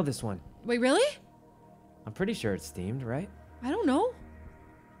 I know this one. Wait, really? I'm pretty sure it's steamed, right? I don't know.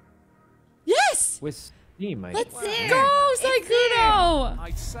 Yes. With steam. Let's there. go, It's Sykkuno.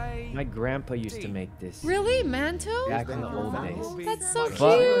 I'd say My grandpa used to D. make this Really, Manto? back in the That old will days. be That's so my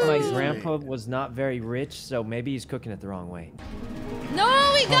But my cute. grandpa was not very rich, so maybe he's cooking it the wrong way.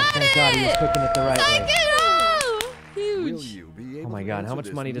 No, we got thank it. God he was cooking it the right way. Sykkuno. Will Huge. you be able Oh my to God, how answer much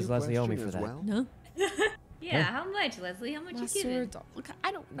this money new does Leslie owe me question for as that? well? No. Yeah, how much, Leslie? How much you giving? Masordol. Look,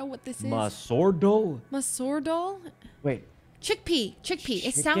 I don't know what this is. Masordol? Masordol? Wait, Chickpea.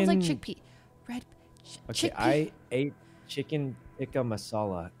 It sounds like Chicken- chickpea. Red. okay, Chickpea. I ate chicken tikka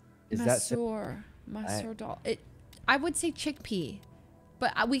masala. Is that Masordol. I would say chickpea,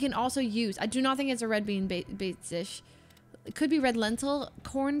 but we can also use. I do not think it's a red bean based dish. It could be red lentil,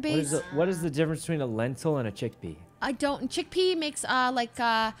 corn based. what is the difference between a lentil and a chickpea? I don't. Chickpea makes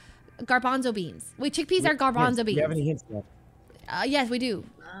garbanzo beans. Wait, chickpeas are garbanzo Do beans. you have any hints left? Yes, we do.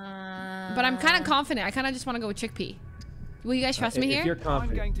 But I'm kind of confident. I kind of just want to go with chickpea. Will you guys trust me If here? you're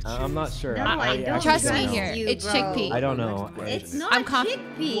confident, I'm not sure. No, I don't Trust me trust here. you, It's bro. chickpea. I don't know. It's not I'm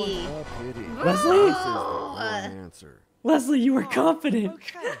chickpea. What a pity. Leslie? This is the wrong answer. Leslie, you were confident.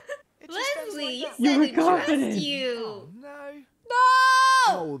 Okay. It just ends Leslie, you like You said were to trust confident. you. that. No. No!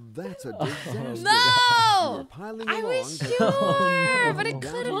 Oh, that's a disaster. No! You're piling I along was to sure, but it down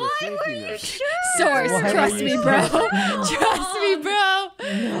could to have. the Why were safety you net. sure? Source, Why trust were me, you bro. sure? Trust me, bro.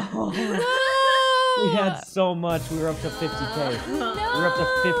 No. No. We had so much. We were up to 50K. We were up to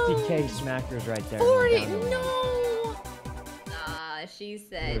 50K smackers right there. 40. Down. No. She We're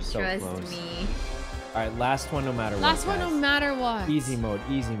said, so trust close. me. All right, last one no matter what. Last one, no guys. matter what. Easy mode,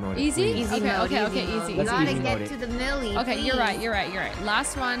 easy mode. Easy? please. Easy Okay, mode, okay, easy okay, mode. easy. You Let's gotta easy get mode to it. the milli. Okay, please. you're right, you're right, you're right.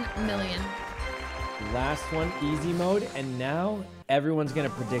 Last one, million. Last one, easy mode, and now everyone's gonna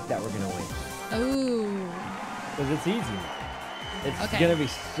predict that we're gonna win Ooh. because it's easy. It's Okay. gonna be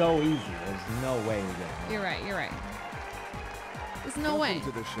so easy. There's no way we're gonna win. You're right, you're right. There's no way.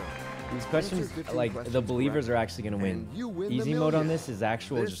 Welcome to the show. These questions, Answer 15 like questions the believers, correct, are actually gonna win. and you win the Easy mode on million. this is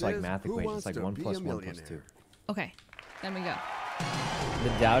actual, This just like is math Who equations, Wants like to 1 Be plus a 1 plus 2. Millionaire? Okay, then we go. The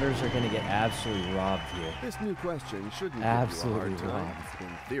doubters are gonna get absolutely robbed here. This new question shouldn't Absolutely give you a hard time, robbed.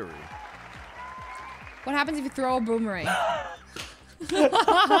 in theory. What happens if you throw a boomerang?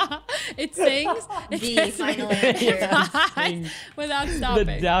 It sings. It The gets final me answer. eyes without The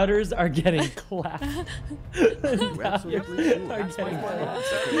stopping. doubters are getting clapped. The You're absolutely doubters sure. are That's getting my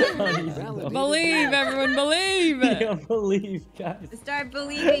clapped. answer. on easy mode. Validated. Believe, everyone, believe. Yeah, believe, guys. Start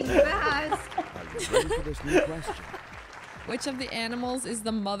believing fast. Are you ready for this new question? Which of the animals is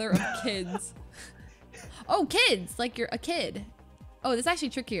the mother of kids? Oh, kids! Like you're a kid. Oh, this is actually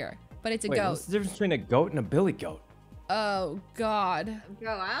trickier, but it's a Wait, goat. what's the difference between a goat and a billy goat? Oh, God.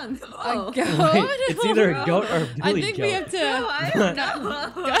 Bro, I don't A know. goat? Wait, it's either a goat or a I billy think goat. we have to. Bro, I don't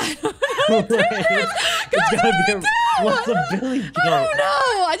know. It's gotta be a, what's a billy goat? I don't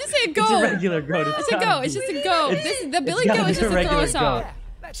know. I just say a goat. It's a regular goat. I said goat. It's just a goat. It's- This is, the it's billy gotta goat is be a just to throw regular us off. goat.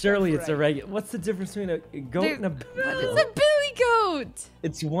 Let's go Surely for it's a it. regular. What's the difference between a goat There- and a billy It's goat? a billy goat.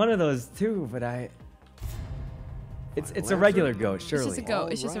 It's one of those two, but I. It's a Final regular answer? goat, It's surely. just a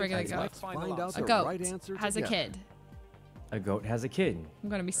goat. It's just a All regular right, goat. let's find out A the goat right answer has a together. kid. A goat has a kid. I'm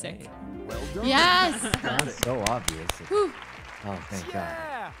gonna be sick. Well done. Yes. That's so obvious. Whew. Oh, thank God.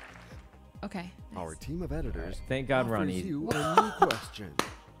 Yeah. Okay. Our team of editors Thank God we're on offers easy. you a new question.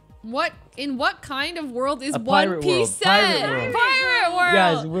 In what kind of world is A One pirate Piece world, set? pirate world. Pirate world.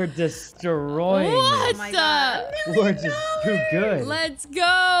 Guys, we're destroying What this. my God. We're just too good. Let's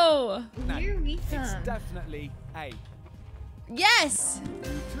go. Here we It's come. definitely A. Yes.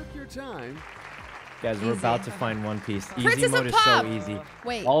 You took your time. Guys, we're Easy. about to find One Piece. Easy Princess mode of is Pop. so easy.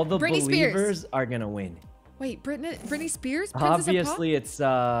 Wait. All the Britney Spears. believers are gonna win. Wait, Britney Spears? Obviously, it's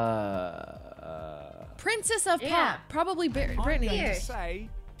Princess of Yeah. Pop. Probably I'm going Britney. Spears. to say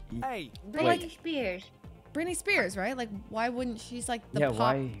A. Britney Spears. Britney Spears, right? Like, why wouldn't she's like the yeah. pop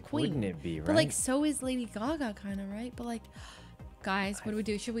Why queen? wouldn't it be right? But like, so is Lady Gaga, kind of, right? But like, guys, what do we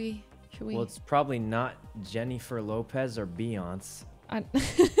do? Should we? well, it's probably not Jennifer Lopez or Beyonce. I-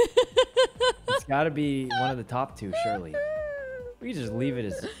 It's got to be one of the top two, surely. We just leave it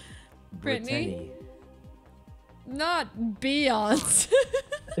as Britney? Brittany. Not Beyonce.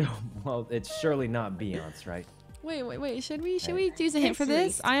 Well, it's surely not Beyonce, right? wait. Should we use a hint for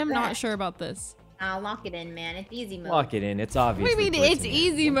this? I am not sure about this. I'll lock it in, man. It's easy mode. Lock it in. It's obvious. What do you mean? It's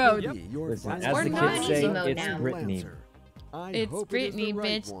easy mode. Be your Listen, final as the We're not kids in say, easy mode it's now. Brittany. answer. I It's hope it is the Britney,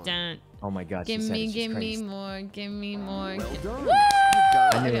 right bitch. one. Dun. Oh my God, she Give said me, it. She's give me crazy. more, give me more. Well give- done. Woo! You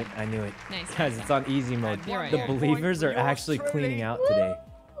got I knew Okay. it. I knew it. Nice. Guys, it's on easy mode. You're right, The you're right. believers are Yours actually truly. cleaning out today.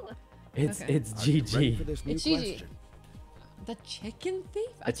 It's Okay. it's Are you ready for GG. this new It's GG. question? The chicken thief?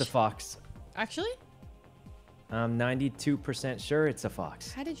 It's a fox. Actually? I'm 92% sure it's a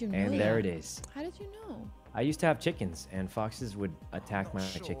fox. How did you know And there that? it is. How did you know? I used to have chickens, and foxes would attack my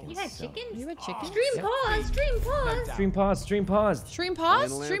chickens. You had so- chickens? You had chicken? Stream pause. Stream pause. Stream pause. Stream pause. Stream pause?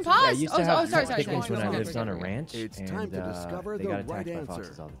 Final Stream answer? Yeah, I pause? used Oh, to have sorry. chickens when I Okay, lived okay, on a okay. ranch, It's and time to discover they the got right attacked by answer.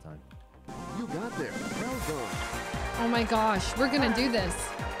 foxes all the time. You got there. Well done. Oh my gosh, we're gonna do this.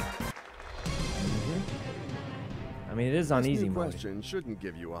 I mean, it is on This easy new mode. question shouldn't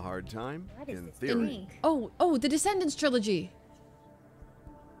give you a hard time. What is In this theory. drink? Oh, the Descendants trilogy.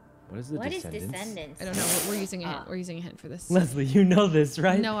 What is the What is Descendants? Descendants? I don't know. We're using a hint. We're using a hint for this. Leslie, you know this,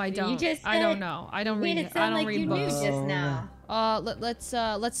 right? No, I don't. just I don't said- know. I don't Made read. it I sound don't like read you knew books. just now.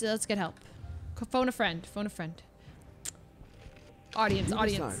 Let's get help. Phone a friend. Phone a friend. Audience. You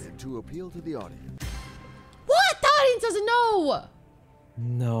Audience. decided to appeal to the audience. What? The audience doesn't know.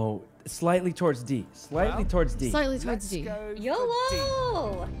 No, slightly towards D. Slightly Well, towards D. Slightly towards Let's D. go for D.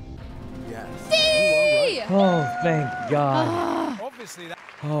 YOLO! Yes. Dee! Oh, thank God. Obviously, that.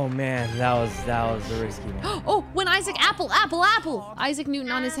 Oh man, that was a risky one. Oh, when Isaac Apple. Isaac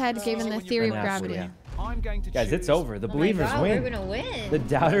Newton on his head gave him the theory of An apple, gravity. yeah. I'm going to Guys, it's choose- over. The believers God, win. We're gonna win. The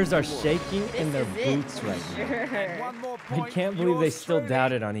doubters are shaking in their This is it. boots right now. Sure. One more I point can't for believe they yours still truly.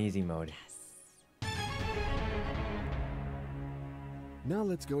 doubted on easy mode. Now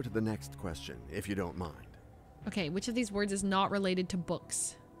let's go to the next question, if you don't mind. Okay, which of these words is not related to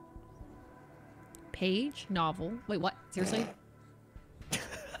books? Page, novel. Wait, what? Seriously?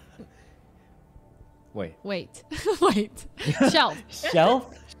 Wait. Wait. Wait. Shelf.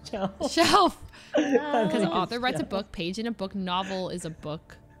 Shelf? Shelf? Shelf. Because an author writes a book, page in a book, novel is a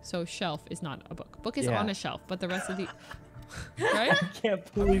book. So shelf is not a book. Book is Yeah. on a shelf, but the rest of the... Right? I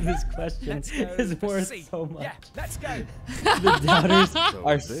can't believe this question Let's go is for worth C. so much. Yeah, let's go. The doubters So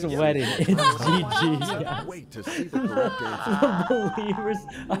are this sweating. is- It's GG. Can't guys. wait to see the correct answer. The believers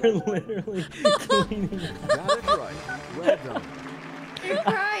are literally cleaning up. Got it right. Well done. You're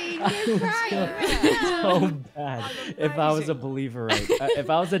crying. You're crying. So bad. If I was a believer if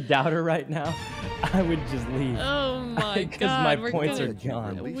I was a doubter right now, I would just leave. Oh my Because god. my we're points gonna, are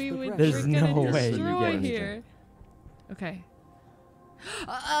gone. We would, There's we're gonna no way you destroy get anything. here. Okay.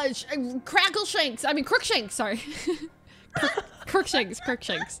 Crackle Shanks. I mean Crookshanks. Sorry. Crookshanks.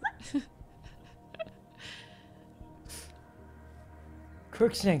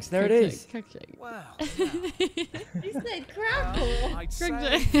 Crookshanks, there it is. Crookshanks. Wow. You said crackle. I'd say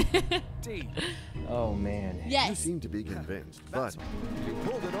Crookshanks. D. Oh man. You Yes. seem to be convinced, but you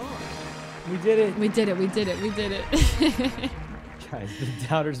pulled it off. We did it. We did it. Guys, the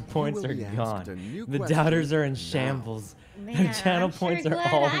doubters' points will are be asked gone. a new The question doubters are in now. shambles. Man, Their channel I'm sure points are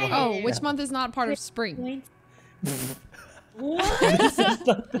glad all I wrong. Oh, did. which month is not part of spring? Points. This is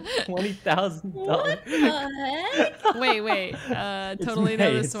like the $20,000. What the heck? Wait. Totally May,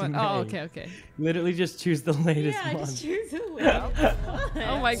 know this it's one. May. Oh, okay. Literally just choose the latest Yeah, month. just choose a win.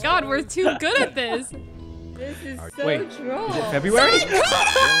 Oh my god, we're too good at this. This is so Wait, troll. is it February?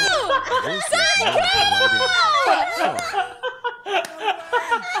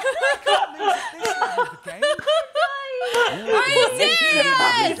 Are you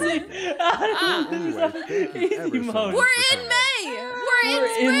serious? Anyway, thank you ever Easy so mode. much We're for in playing. May. We're We're in in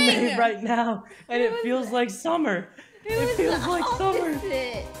spring. May right now, and it feels like summer. It feels like summer.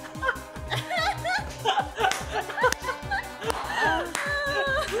 Opposite.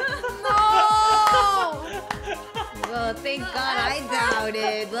 No. Well, thank God I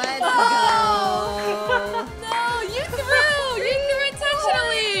doubted. Let's go. No, you threw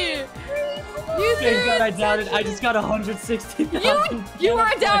intentionally. You threw Thank God I doubted. I just got 160,000. You are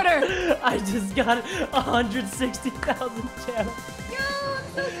a channel doubter. points. I just got 160,000 channel. Yo, I'm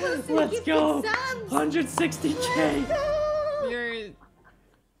so close to Let's gifted go. subs. 160K. You're.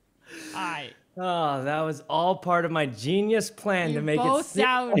 Oh, that was all part of my genius plan You to make it both seem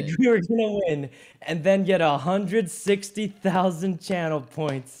like doubted. we were gonna win, and then get 160,000 channel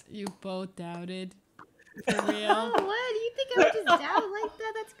points. You both doubted. For Oh, real. what? You think I would just doubt like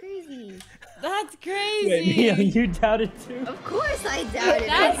that? That's crazy. That's Wait, crazy. Mia, you doubted too? Of course I doubted.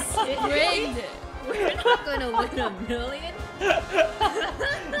 That's Are you kidding me? rigged. We're not gonna win $1 million.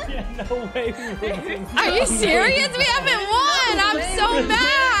 Yeah, no way we were winning. Are you serious? We haven't won. I'm so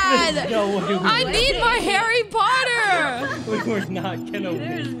mad. No way we I were. need my Harry Potter. We were not gonna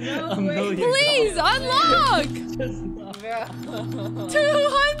win no $1 way. million. Please unlock. Just not.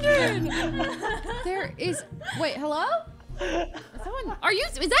 200. There is. Wait, hello? Someone. Are you?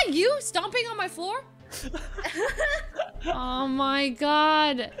 Is that you stomping on my floor? Oh my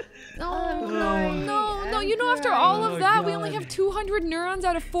god. No. You know, after all Oh of that, we only God. have 200 neurons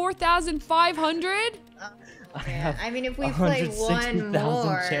out of 4,500. I mean, if we play one 160,000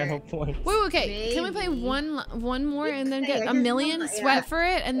 more. channel points. Wait, okay. Can we play Maybe. one more and then Yeah, get a just million? one more, Sweat yeah. for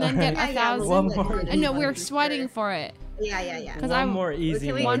it and then Alright. get Yeah, yeah, 1,000. One we'll more. do it. I know we're For sweating sure. for it. Yeah. Because One I'm more easy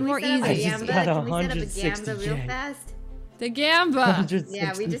Can we, one. One more can we easy. set up a I just Gamba? got Can we set up a Gamba 160K. real fast? the Gamba.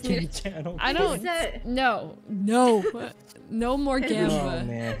 Yeah, we just 160K need- channel. I don't. Set- No more Oh Gamba.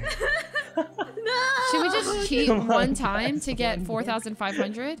 man. No! Should we just cheat Come on, one time guys, to get one more.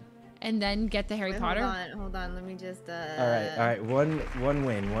 4,500 and then get the Harry Wait, Potter? Hold on. Let me just. All right. One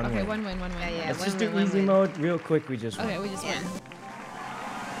win. Okay, win. one win. Yeah. Let's one just win, do one easy win. mode real quick. We just Okay, win. we just Yeah. win. Yeah,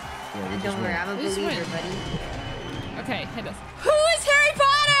 we And just don't worry, win. I'm a Just believer, win. buddy. Okay, hit us. Who is Harry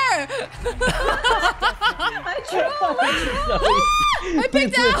Potter? I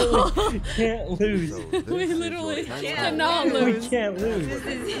picked out. Can't lose. So this We is your literally time cannot limit. We lose. can't lose. This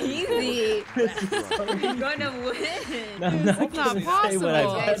is easy. This is so We're easy. gonna win. I'm not It's not gonna say what I possible.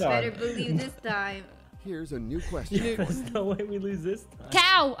 You guys bet better on. believe this time. Here's a new question. There's no way we lose this time.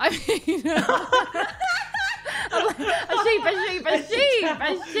 Cow. I mean, a sheep.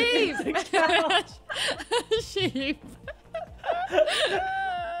 A sheep. He said cow. A sheep.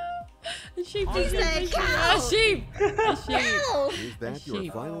 A sheep. Cow. Is that your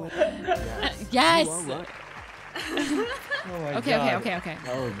sheep. final? Yes. You are right. Oh my Okay, God. okay.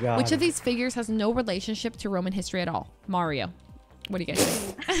 Oh God. Which of these figures has no relationship to Roman history at all? Mario. What do you guys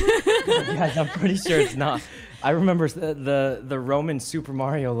think? Guys, I'm pretty sure it's not. I remember the Roman Super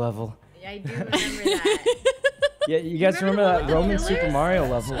Mario level. I do remember that. Yeah, you guys remember that Roman Super pillars? Mario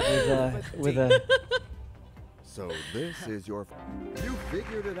level with a So this is your. You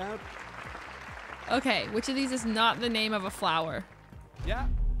figured it out. Okay, which of these is not the name of a flower? Yeah.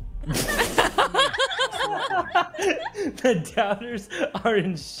 The doubters are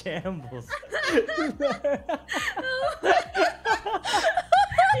in shambles.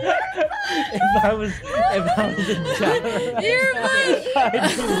 If I was a doubter,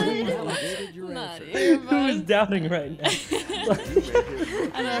 I'd believe Not who's doubting right now.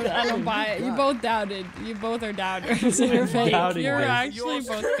 I don't buy it. You both doubted. You both are doubters. You're fake. doubting You're this. actually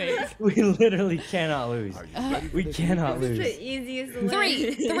both fake. We literally cannot lose. We cannot This is lose. the easiest one.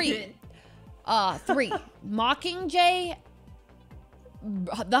 Three. Three. Mockingjay,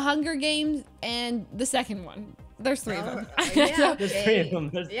 The Hunger Games, and the second one. There's three of them. Yeah, There's three of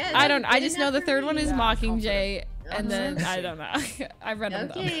them. Yeah, I don't. that's I good just know enough the for third me. one is Mockingjay, and then Okay. I don't know. I read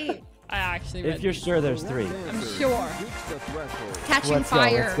them. Okay. I actually read If you're them. sure there's three. I'm sure. Reach the threshold. Catching Let's go.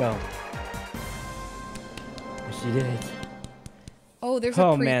 Fire. Let's go. She did it. Oh, there's a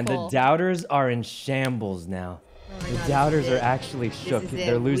Oh prequel. man, the doubters are in shambles now. Oh my The God, doubters this are is it. actually shook. This is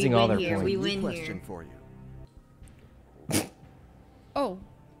They're it. losing We all win their here. points. We New win question here. for you.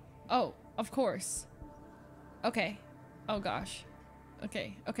 Oh, of course. Okay. Oh gosh.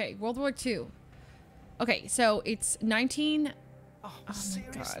 Okay. World War II. Okay, so it's 19. Oh, my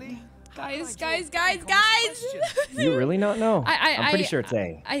seriously? Guys. You really not know? I'm pretty I- sure it's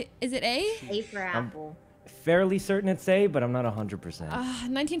A. Is it A? A for apple. Fairly certain it's A, but I'm not 100%.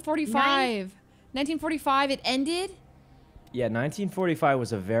 1945. 1945. It ended. Yeah, 1945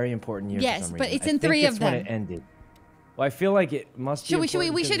 was a very important year. Yes, for some but reason. it's I in think three it's of when them. it ended. Well, I feel like it must be. We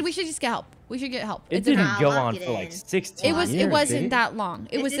important should because just get help. We should get help. It It's a- didn't go lock on it for like in. 16 It years. wasn't did it? that long.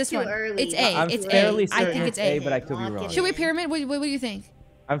 It was It's this too one. early. It's A. I'm It's fairly A. I certain think it's it's A. but I could be Lock it wrong. in. Should we pyramid? What do you think?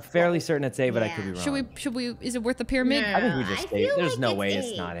 I'm fairly certain it's A, but I could be Yeah. wrong. Should we? Is it worth the pyramid? No. I think we just I stay. feel There's like no it's way A.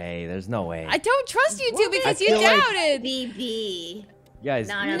 it's not A. There's no way. I don't trust you two because I you feel like- doubted. B. Guys,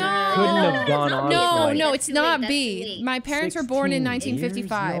 No, you no, no, couldn't no, have gone on. for No, like, no, That's it's too not late, B. that's too late. My parents were born in 16 years?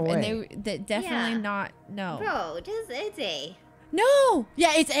 1955, No and way. they definitely Yeah. not. No. Bro, it's A. No.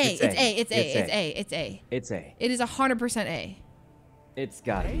 Yeah, it's A. It's It's A. A. It's A. It's It's A. A. It's A. It's A. It is 100% A. It's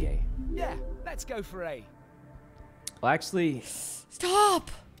gotta be A. Yeah, let's go for A. Well, actually,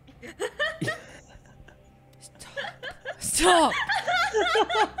 Stop. Stop.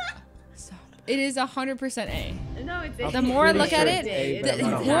 Stop. It is 100% A. No, it's A. The more I pretty look at sure it, it's A, the, but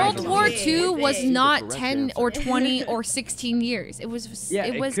I'm not World 100% War sure. II was It's A. not Correct 10 answer. or 20 or 16 years. It was. yeah,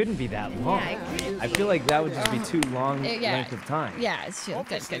 it was. it couldn't be that long. Yeah, it couldn't I be. feel like that would just be too long Yeah. length of time. Yeah, it's good. Good.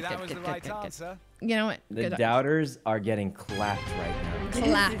 Obviously, Good. that Good. was Good. the right Good. Good. answer. You know what? The Good. doubters are getting clapped right now.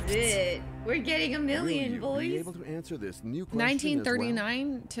 Clapped. This is it. We're getting a Will million, you be boys. able to answer this new question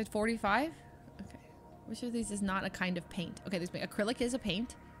 1939 to 45. Okay. Which of these is not a kind of paint? Okay, there's acrylic is a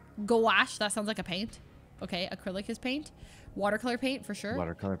paint. Gouache, that sounds like a paint. Okay, acrylic is paint. Watercolor paint for sure.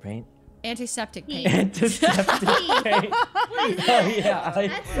 Watercolor paint. Antiseptic paint. Antiseptic paint. Oh yeah,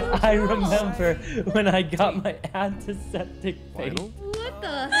 That's so I cool. remember when I got my antiseptic as paint. well? What the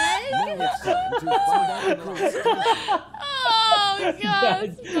Now heck? it's time to find out the correct Oh god,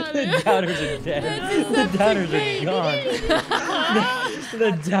 Guys, the doubters are dead. The doubters are gone.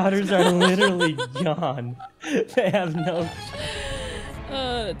 The doubters are literally gone. They have no.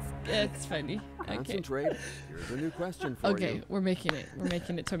 Oh, that's funny. Okay. Concentrate. Here's a new question for Okay, you. we're making it. We're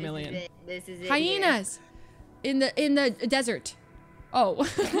making it to a million. This is it. Hyenas in the desert. Oh.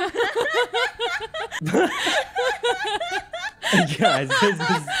 Guys, this is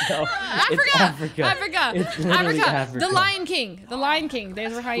so. It's Africa. Africa. It's literally Africa. The Lion King. The Lion King.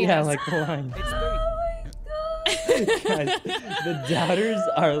 There's were hyenas. Yeah, like the line. It's B. Guys, the doubters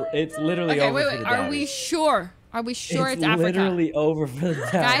are. It's literally Okay, over wait, for wait. the Are doubters. we sure? Are we sure it's, it's Africa? literally over for the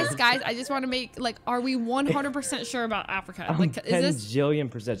doubters. Guys, I just want to make like, are we 100% sure about Africa? I'm Like, 10 is this?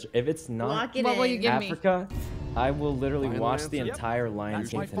 jillion% sure. If it's not Lock it What will you in. give me? Africa, I will literally Final watch the answer? entire Lion That's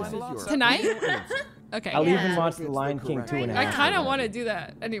King my tonight. final answer. Tonight? Final answer. Okay. I'll Yeah. even watch It's the the Lion King correct 2.5. I kind of times. want to do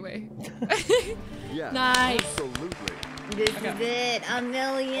that anyway. Yes, Nice. absolutely. This is it. $1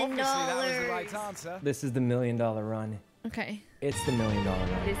 million. Obviously, that was the right answer. This is the $1 million run. Okay. It's the $1 million run.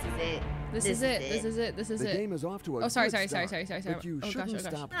 This is it. This is it. This is it. This is The it. game is off to a Oh, sorry. good start, but you shouldn't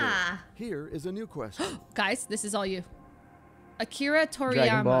stop there. Ah. Here is a new question. Guys, this is all you. Akira Toriyama.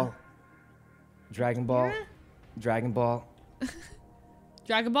 Dragon Ball. Dragon Ball. Akira? Dragon Ball.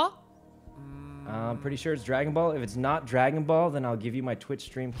 Dragon Ball? I'm pretty sure it's Dragon Ball. If it's not Dragon Ball, then I'll give you my Twitch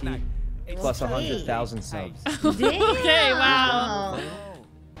stream key plus 100,000 subs. Damn. Okay, wow.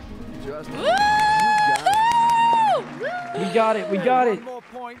 Just Woo! We got it. We got it. One more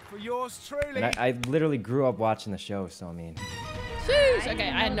point for yours truly. And I literally grew up watching the show, so I mean. Sheesh. Okay,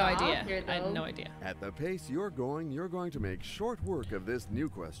 I had no the idea. author, I had though. no idea. At the pace you're going to make short work of this new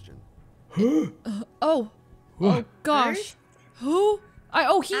question. Oh. Oh, gosh. First? Who?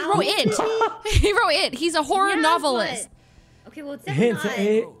 Oh, he wrote it. He wrote it. He's a horror Yeah, novelist. but- Okay, well, it's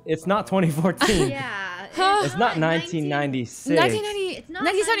definitely not. It's not 2014. Yeah. It's not 1996.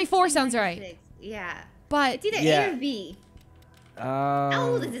 1974 sounds right. 1996. Yeah. But It's either Yeah. A or B. How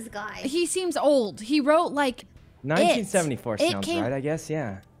old is this guy? he seems old. He wrote like 1974 It sounds came- right, I guess,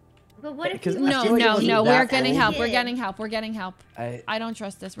 yeah. But what if Because he I No, feel like it no, wasn't no. that We're getting old. help. We're Yeah. getting help. We're getting help. I, I don't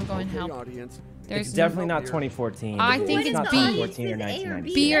trust this. We're going Okay, help. audience. There's it's definitely not 2014. I It's think it's not B. 2014 or It's A or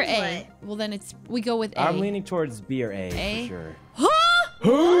 1990. B or then A. what? Well, then it's we go with A. I'm leaning towards B or A, A? for sure. Huh?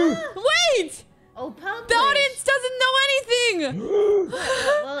 Wait! Oh, published. The audience doesn't know anything.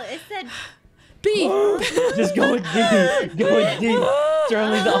 Well, it said B. Just go with D. Go with D.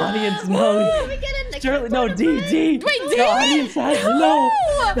 Surely the audience knows. we get an Surely, no, D, bonus? D. Wait, D? The audience has to know.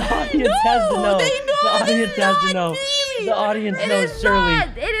 The audience has to know. They know The it audience is has to not know. D. The audience It knows, is surely. not.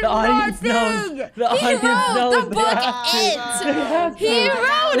 It is The audience not knows. D. The He audience wrote knows. the book They have to. It. They have to. He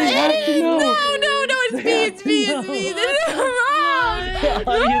wrote They have it. to know. No, it's B. It's B. It's B. This is wrong. The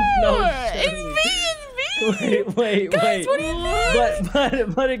audience knows. It's B. Wait. Guys, what do you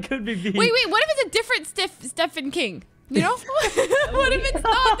think? But it could be B. Wait. What if it's a different Stephen King? You know? What if it's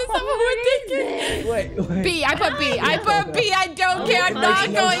not the someone we're thinking? Wait. B. I put B. I put B. I don't care. I'm not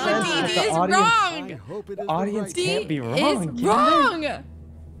makes no going with sense. D. D The is audience- I wrong. hope it is Audience the right can't be wrong. Is can they? wrong.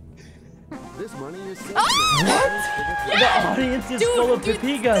 This money is set. The audience is full of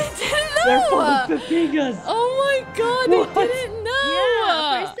papigas. They're full of No. papigas. Oh my God! What? I didn't know.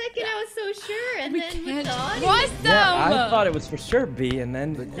 Yeah, for a second I was so sure, and We then with can't the audience, trust them. Yeah, I thought it was for sure B, and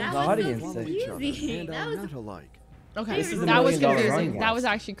then the That was audience so said. confusing. And That are was not alike. Okay, This is the that was $1 million confusing. run, That guys. was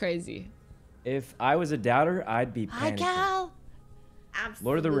actually crazy. If I was a doubter, I'd be Hi, panicking. Cal. absolutely.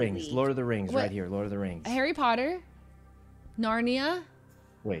 Lord of the Rings. Lord of the Rings, What? right here. Lord of the Rings. Harry Potter, Narnia,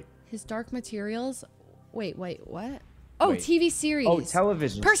 Wait. His Dark Materials. Wait, what? Oh, Wait. TV series. Oh,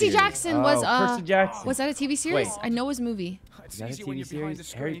 television. Percy series. Jackson was Percy Jackson. Was that a TV series? Wait. I know it was a movie. It's Is that a easier when TV you're behind the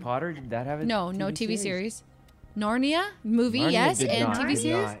series? Harry screen. Potter? Did that have a No, no TV series. Narnia movie, Narnia yes, did and not, TV did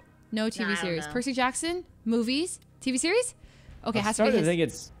series. not. No No, TV I don't series. know. Percy Jackson movies, TV series. Okay, I'm has to be starting to his. think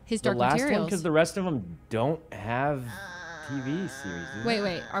it's his the Dark last one Materials. because the rest of them don't have TV series. do they?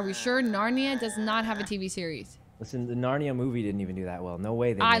 Wait, are we sure Narnia does not have a TV series? Listen, the Narnia movie didn't even do that well. No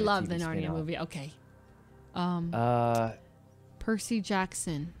way they. I made a love TV the Narnia spin-off. movie. Okay. Percy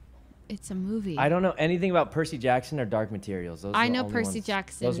Jackson. It's a movie. I don't know anything about Percy Jackson or Dark Materials. Those are I the know only Percy ones-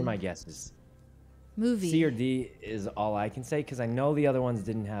 Jackson. Those are my guesses. movie. C or D is all I can say because I know the other ones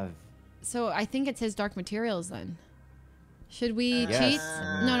didn't have. So I think it's his Dark Materials then. Should we Yes.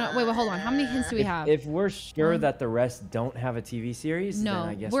 cheat? No. Wait, hold on. How many hints do we have? If we're sure that the rest don't have a TV series, then no,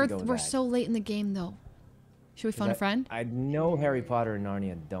 I guess we're we go with we're that. so late in the game though. Should we phone a friend? I know Harry Potter and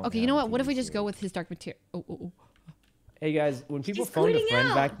Narnia don't. Okay, you have know a what? What if TV we just series. go with his Dark Material? Oh. Hey guys, when people She's phoned a quitting friend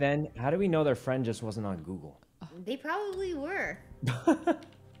out. back then, how do we know their friend just wasn't on Google? They probably were.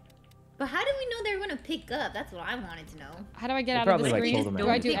 But how do we know they were gonna pick up? That's what I wanted to know. How do I get They out of the probably, like, screen? told them Do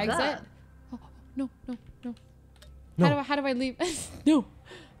I do Pick exit? up. Oh, no. No. How do I leave? No.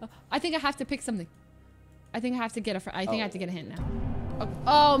 I think I have to pick something. I think I have to get a. I think I have to get a hint now.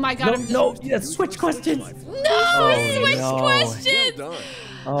 Oh my God! I'm No, that's switch questions. No, Oh, switch no. question. Well done.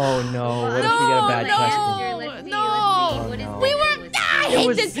 Oh no, what if we get a No, bad no. question? Let's see. no. What is Oh, no. We this? were. Let's I see. hate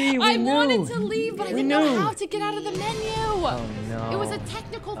was this. C, we I wanted knew. to leave, but I We didn't know knew. how to get out of the menu. Oh no. It was a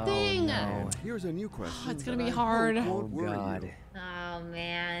technical thing. No. Here's a new question. it's gonna that be I hard. hope Oh won't worry God. you. Oh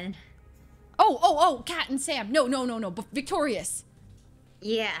man. Oh, Cat and Sam. No, but Victorious.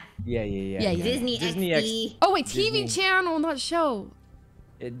 Yeah. Yeah. Disney XD. Oh wait, TV Disney. channel, not show.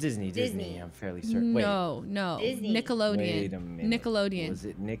 Disney. I'm fairly certain. Wait, No. Disney. Nickelodeon. wait a minute. Nickelodeon. Was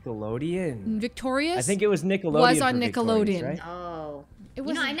it Nickelodeon? Victorious? I think it was Nickelodeon. Was on for Victorious, Nickelodeon. right? Oh. It You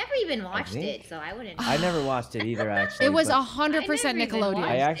was. know, I never even watched think- it, so I wouldn't. I never watched it either, actually. It was but 100% I never even Nickelodeon. watched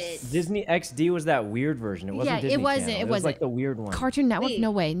I actually it. Disney XD was that weird version. It wasn't Yeah, it Disney wasn't, Channel. it was like wasn't. the weird one. Cartoon Network? Wait.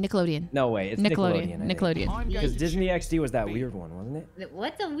 No way. Nickelodeon. No way, it's Nickelodeon. Nickelodeon. Because Disney XD was that weird one, wasn't it?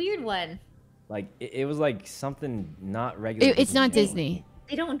 What's a weird one? Like it was like something not regular. It's not Disney. Disney.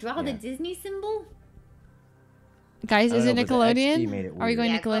 They don't draw the Yeah. Disney symbol? Guys, I is don't it know, but the XD Nickelodeon? made it Are we weird.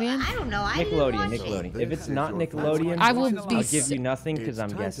 going Yeah, Nickelodeon? I don't know. I didn't Nickelodeon, watch Nickelodeon. It. If it's not Nickelodeon, I will be I'll give you nothing because I'm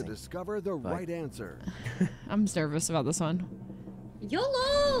It's guessing. time to discover the right answer. I'm nervous about this one.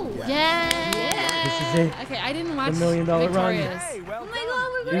 YOLO! Yeah. This is it. Okay, I didn't watch $1 million run. Victorious. Hey, well Oh my done. god,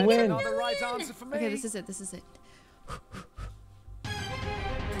 we're You gonna win. get Another $1 right million. answer for me. Okay, this is it. This is it.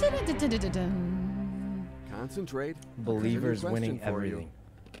 Concentrate. Believers Here's a new winning question for you.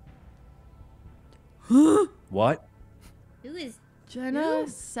 everything. What? Who is? Jenna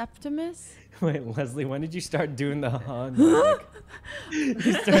Septimus? Wait, Leslie, when did you start doing the music?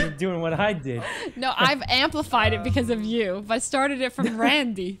 You started doing what I did. No, I've amplified it because of you. But I started it from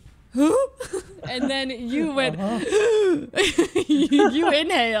Randy. Who? And then you went. you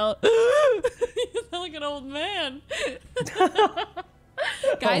inhale. You sound like an old man.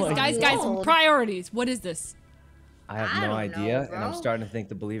 Guys, Old. priorities. What is this? I have I no don't idea, know, and I'm bro. starting to think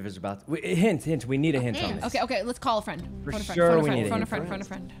the believers are about to... Hint. We need a hint on Hint. this. Okay, let's call a friend. For Phone a friend, sure phone a we friend, need a phone a hint. friend, phone a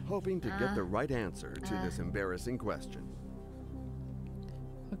friend. Hoping to get the right answer to this embarrassing question.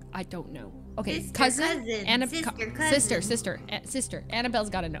 I don't know. Okay, Sister, cousin, cousin. sister. Annabelle's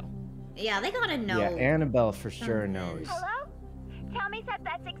got to know. Yeah, they gotta know. Yeah, Annabelle for sure knows. Hello? Tommy said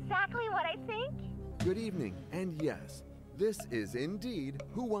that's exactly what I think. Good evening, and yes, this is indeed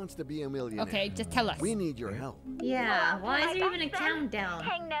Who Wants to Be a Millionaire. Okay, just tell us. We need your help. Yeah, why is My there even a best friend, countdown?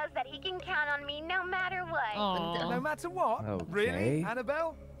 Hank knows that he can count on me no matter what. Aw. No matter what? Okay. Really,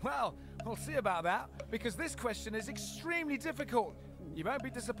 Annabelle? Well, we'll see about that, because this question is extremely difficult. You won't be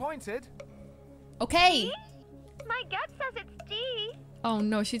disappointed. Okay. My gut says it's D. Oh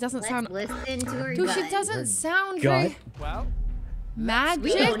no, she doesn't Let's sound. listen to her Dude, gut. she doesn't sound gut? very Well, magic.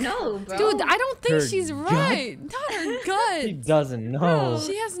 We don't know, bro. Dude, I don't think Her she's gut? right. Not her He gut. doesn't know.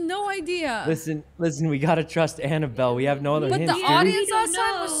 She has no idea. Listen, we gotta trust Annabelle. We have no other But hints, the dude. audience We don't last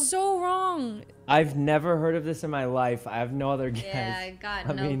time know. was so wrong. I've never heard of this in my life. I have no other guess. Yeah, I got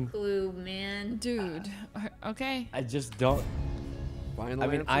I no mean- clue, man. Dude. Okay. I just don't. Final I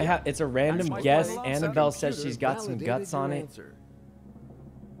mean, answer? it's a random my guess. final answer. Annabelle says Computer she's got some validated guts on your it. answer.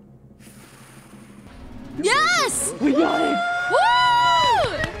 Yes! We got it! Woo!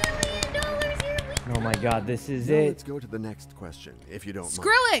 Oh my god, this is Now it. let's go to the next question, if you don't mind.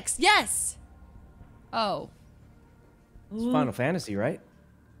 Skrillex, yes. Oh. It's Final Fantasy, right?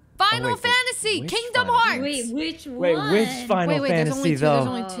 Final wait, but Fantasy, which Kingdom Final Hearts. Wait, which one? Wait, which Final Wait, there's only Fantasy two. There's though?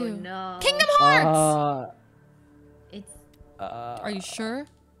 only Oh, two. no. Kingdom Hearts. It's Are you sure?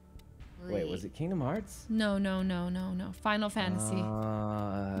 Wait, was it Kingdom Hearts? No. Final Fantasy.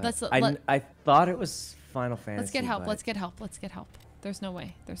 Let's- I thought it was Final Fantasy. Let's get help. but Let's get help. There's no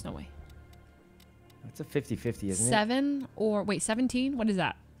way. It's a 50-50, isn't it? 7 or wait, 17? What is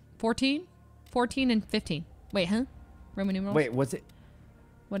that? 14? 14 and 15. Wait, huh? Roman numerals? Wait, was it?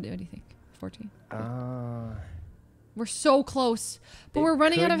 What do you think? 14? Uh, We're so close, but it we're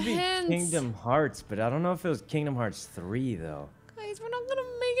running out could of be hints. Kingdom Hearts, but I don't know if it was Kingdom Hearts 3 though. Guys, we're not gonna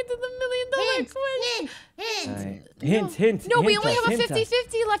make it to the $1 million quiz. hint. Alright. Hint. No, we hint only us, have a hint us.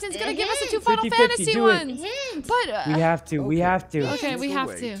 50-50 left. It's gonna give us the two Hint. Final 50-50, Fantasy do it. ones. Hint. But We have to. We have to. Okay, we Take have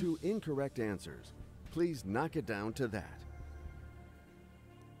away to. 2 incorrect answers. Please knock it down to that.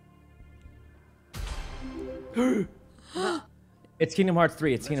 It's Kingdom Hearts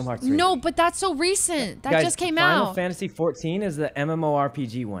 3. It's Kingdom Hearts 3. no, but that's so recent. That Guys, just came Final out. Fantasy 14 is the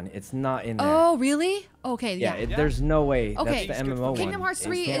MMORPG one. It's not in there. Oh, really? Okay, yeah. yeah. There's no way. Okay. That's the MMO one. Kingdom Hearts It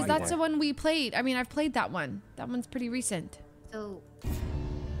 3 can't is be that's there. the one we played. I mean, I've played that one. That one's pretty recent. So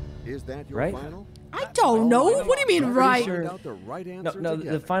Is that your Right? final? I don't know. What do you mean, Let's right? find out the right answer No,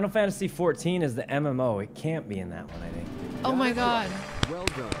 together. the Final Fantasy 14 is the MMO. It can't be in that one, I think. Oh my god. Well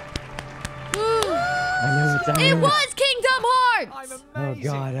done. It was Kingdom Hearts! I'm Oh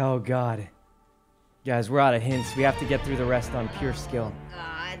amazing. god. Guys, we're out of hints. We have to get through the rest on pure skill.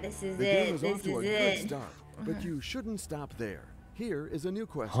 God, this is The game it. is off This to a is good it. start, but you shouldn't stop there. Here is a new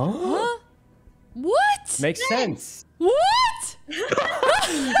question. Huh? What? Makes sense. What?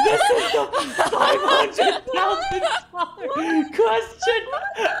 $500,000 question.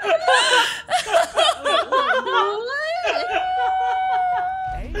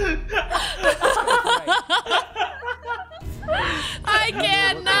 I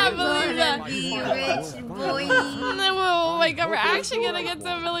cannot believe that. Be rich, boy. Oh my god, we're actually gonna get to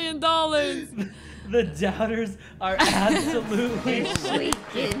 $1 million. The doubters are absolutely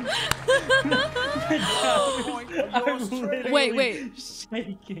shaking. The doubters are literally Wait.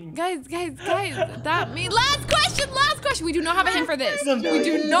 shaking. Guys, that means last question. We do not have a hint for this. We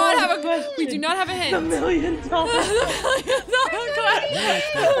do not have a hint. The $1 million. We gotta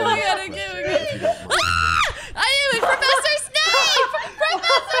I knew it, Professor Snape!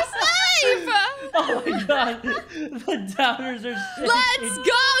 Oh my god, the doubters are shaking. Let's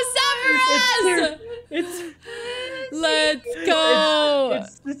go, Severus! Let's go!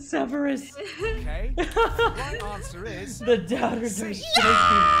 It's Severus. Okay. The right answer is The doubters are shaking.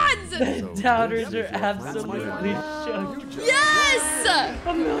 Yes! The doubters are absolutely shook. Yes!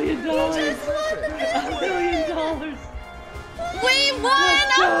 $1 million. $1 million. We won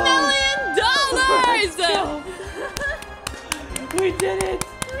 $1 million! Let's go. We did it.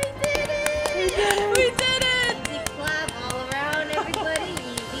 We did it! Easy clap all around, everybody.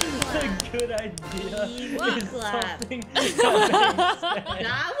 Easy clap. A good idea. Easy is clap. something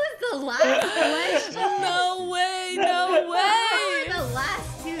That was the last question. No way! How are the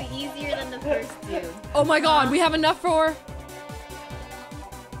last two easier than the first two? Oh my god, we have enough for...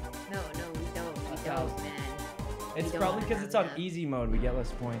 No, we don't, man. It's We don't probably because have it's on enough. easy mode. We get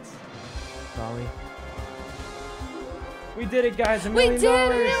less points. Probably. We did it, guys. $1 million. $1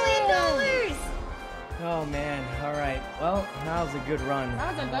 million! Oh man. All right. Well, that was a good run.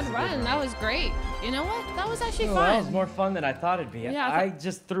 That was a good run. That was great. You know what? That was actually Oh, fun. that was more fun than I thought it'd be. Yeah, I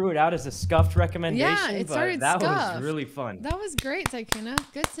just threw it out as a scuffed recommendation, Yeah, it but started that scuffed. was really fun. That was great, Sykkuno.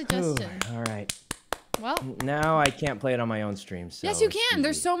 Good suggestion. Ooh, all right. Well, Now I can't play it on my own stream. So yes, you it's can.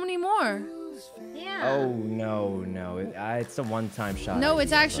 There's easy. so many more. Yeah. Oh no. It's a one-time shot. No,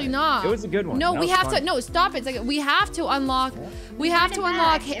 it's idea, actually but not. It was a good one. No, That we was have to. fun. No, stop it. It's like we have to unlock. We have to Bring it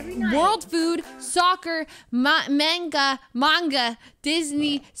unlock back every night. world food, soccer, manga,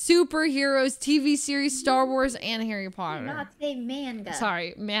 Disney, superheroes, TV series, Star Wars, and Harry Potter. Not say manga.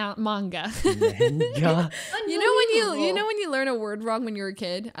 Sorry, manga. Manga. You know when you learn a word wrong when you're a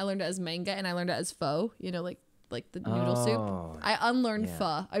kid? I learned it as manga and I learned it as pho. You know, like the noodle Oh, soup. I unlearned yeah.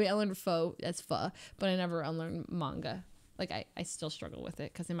 pho. I mean, I learned pho as pho, but I never unlearned manga. Like I still struggle with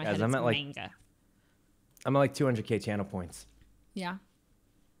it because in my Guys, head I'm it's at, like, manga. I'm at like 200k channel points. Yeah.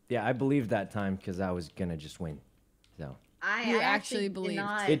 Yeah, I believed that time because I was gonna just win. So. You I actually did believed.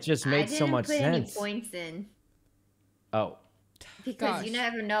 not- It just made so much I didn't sense. put any points in Oh. because you Gosh.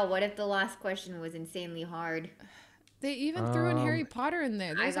 never know. What if the last question was insanely hard? They even threw in Harry Potter in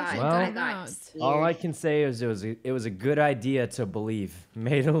there. There's actually a Well- good amount. All I can say is it was a good idea to believe.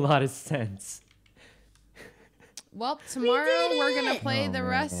 Made a lot of sense. Well, tomorrow we're gonna play Oh, the man.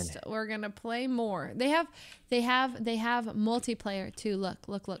 rest. We're gonna play more. They have multiplayer too.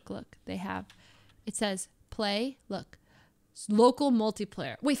 Look. They have. It says play. Look. Local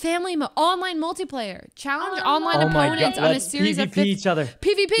multiplayer. Wait, family online multiplayer. Challenge online Oh my opponents God, on a let's series of PvP each other.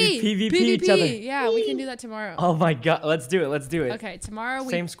 PvP. We PvP each other. Yeah, we can do that tomorrow. Oh my god, let's do it. Okay, tomorrow we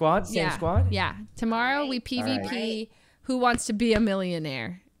Same squad? Same squad? Yeah. Tomorrow we PvP Who Wants to Be a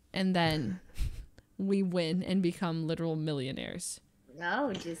Millionaire, and then we win and become literal millionaires.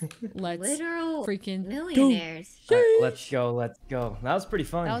 No, just Let's literal freaking millionaires. All right, let's go. That was pretty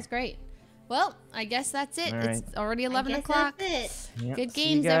fun. That was great. Well, I guess that's it. All It's right. already 11 I guess o'clock. that's it. Yep, Good see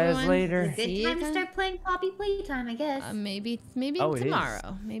games, you guys everyone. later. See Good you time to then. start playing Poppy Playtime, I guess. Maybe Oh, it is.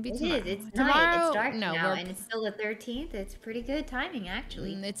 tomorrow. Maybe It tomorrow. is. It's night. tomorrow. It's dark no, now, and it's still the 13th. It's pretty good timing,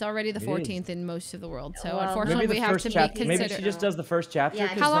 actually. it's already the It is. 14th in most of the world. So Well, unfortunately, Maybe we the have first to be chapter. Maybe considered. she just does the first chapter. Yeah,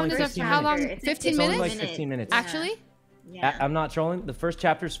 'cause how it's long only is it? 15 How long? minutes. 15 It's only minutes? like 15 minutes. Actually, Yeah. I'm not trolling. The first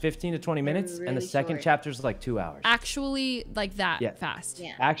chapter is 15 to 20 minutes, and the really second short. chapter is like 2 hours. actually, like that Yeah. fast.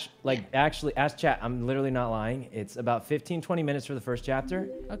 Yeah. Actually, ask chat. I'm literally not lying. It's about 15-20 minutes for the first chapter,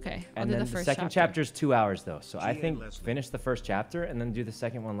 Okay, I'll and do then the the first second chapter. chapter is 2 hours though. So I think finish the first chapter and then do the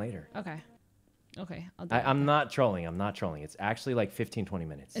second one later. Okay, I'll do. I'm not trolling. It's actually like 15-20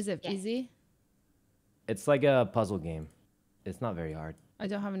 minutes. Is it Yeah. easy? It's like a puzzle game. It's not very hard. I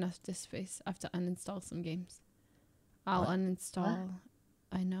don't have enough disk space. I have to uninstall some games. I'll uninstall.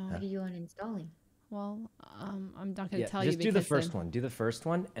 I know. What are you uninstalling? Well, I'm not gonna Yeah, tell you just do because the first then- one. Do the first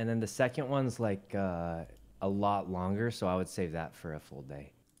one, and then the second one's like a lot longer. So I would save that for a full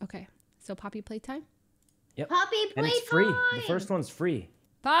day. Okay, so Poppy playtime. Yep. Poppy And Playtime! it's free. The first one's free.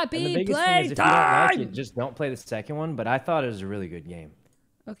 Poppy And the biggest thing is if you don't like it, just don't play the second one. But I thought it was a really good game.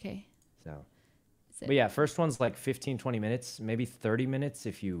 Okay. So, Is it- but yeah, first one's like 15-20 minutes, maybe 30 minutes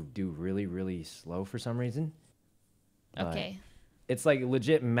if you do really, really slow for some reason. But Okay. It's like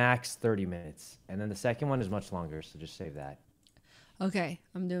legit max 30 minutes. And then the second one is much longer, so just save that. Okay,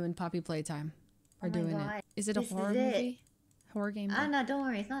 I'm doing Poppy playtime. We're Oh my doing God. it. Is it a This is horror it. movie? Horror game? Oh, no, don't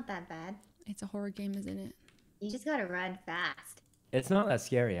worry. It's not that bad. It's a horror game, isn't it? You just gotta run fast. It's not that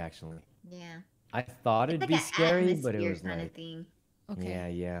scary, actually. Yeah. I thought it'd It's be like an scary, but it atmosphere was kind of like, thing.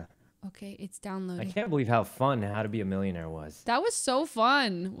 Okay. yeah. Okay, it's I downloading. can't believe how fun How to Be a Millionaire was. That was so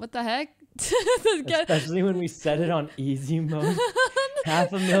fun. What the heck? Especially when we set it on easy mode.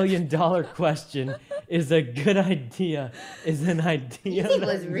 $500,000 question is a good idea. Is an idea. Easy that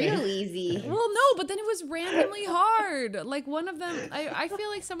was may- real easy. Well, no, but then it was randomly hard. Like one of them, I feel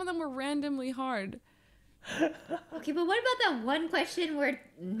like some of them were randomly hard. Okay, but what about that one question where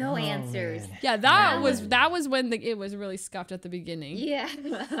no answers? man. Yeah, that was when it was really scuffed at the beginning.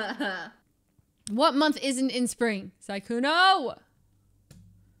 Yeah. What month isn't in spring? Sykkuno!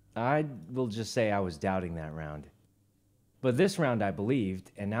 I will just say I was doubting that round. But this round I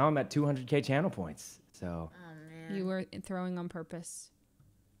believed, and now I'm at 200k channel points. So, Oh man. You were throwing on purpose.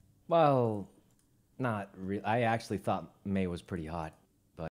 well, not really. I actually thought May was pretty hot.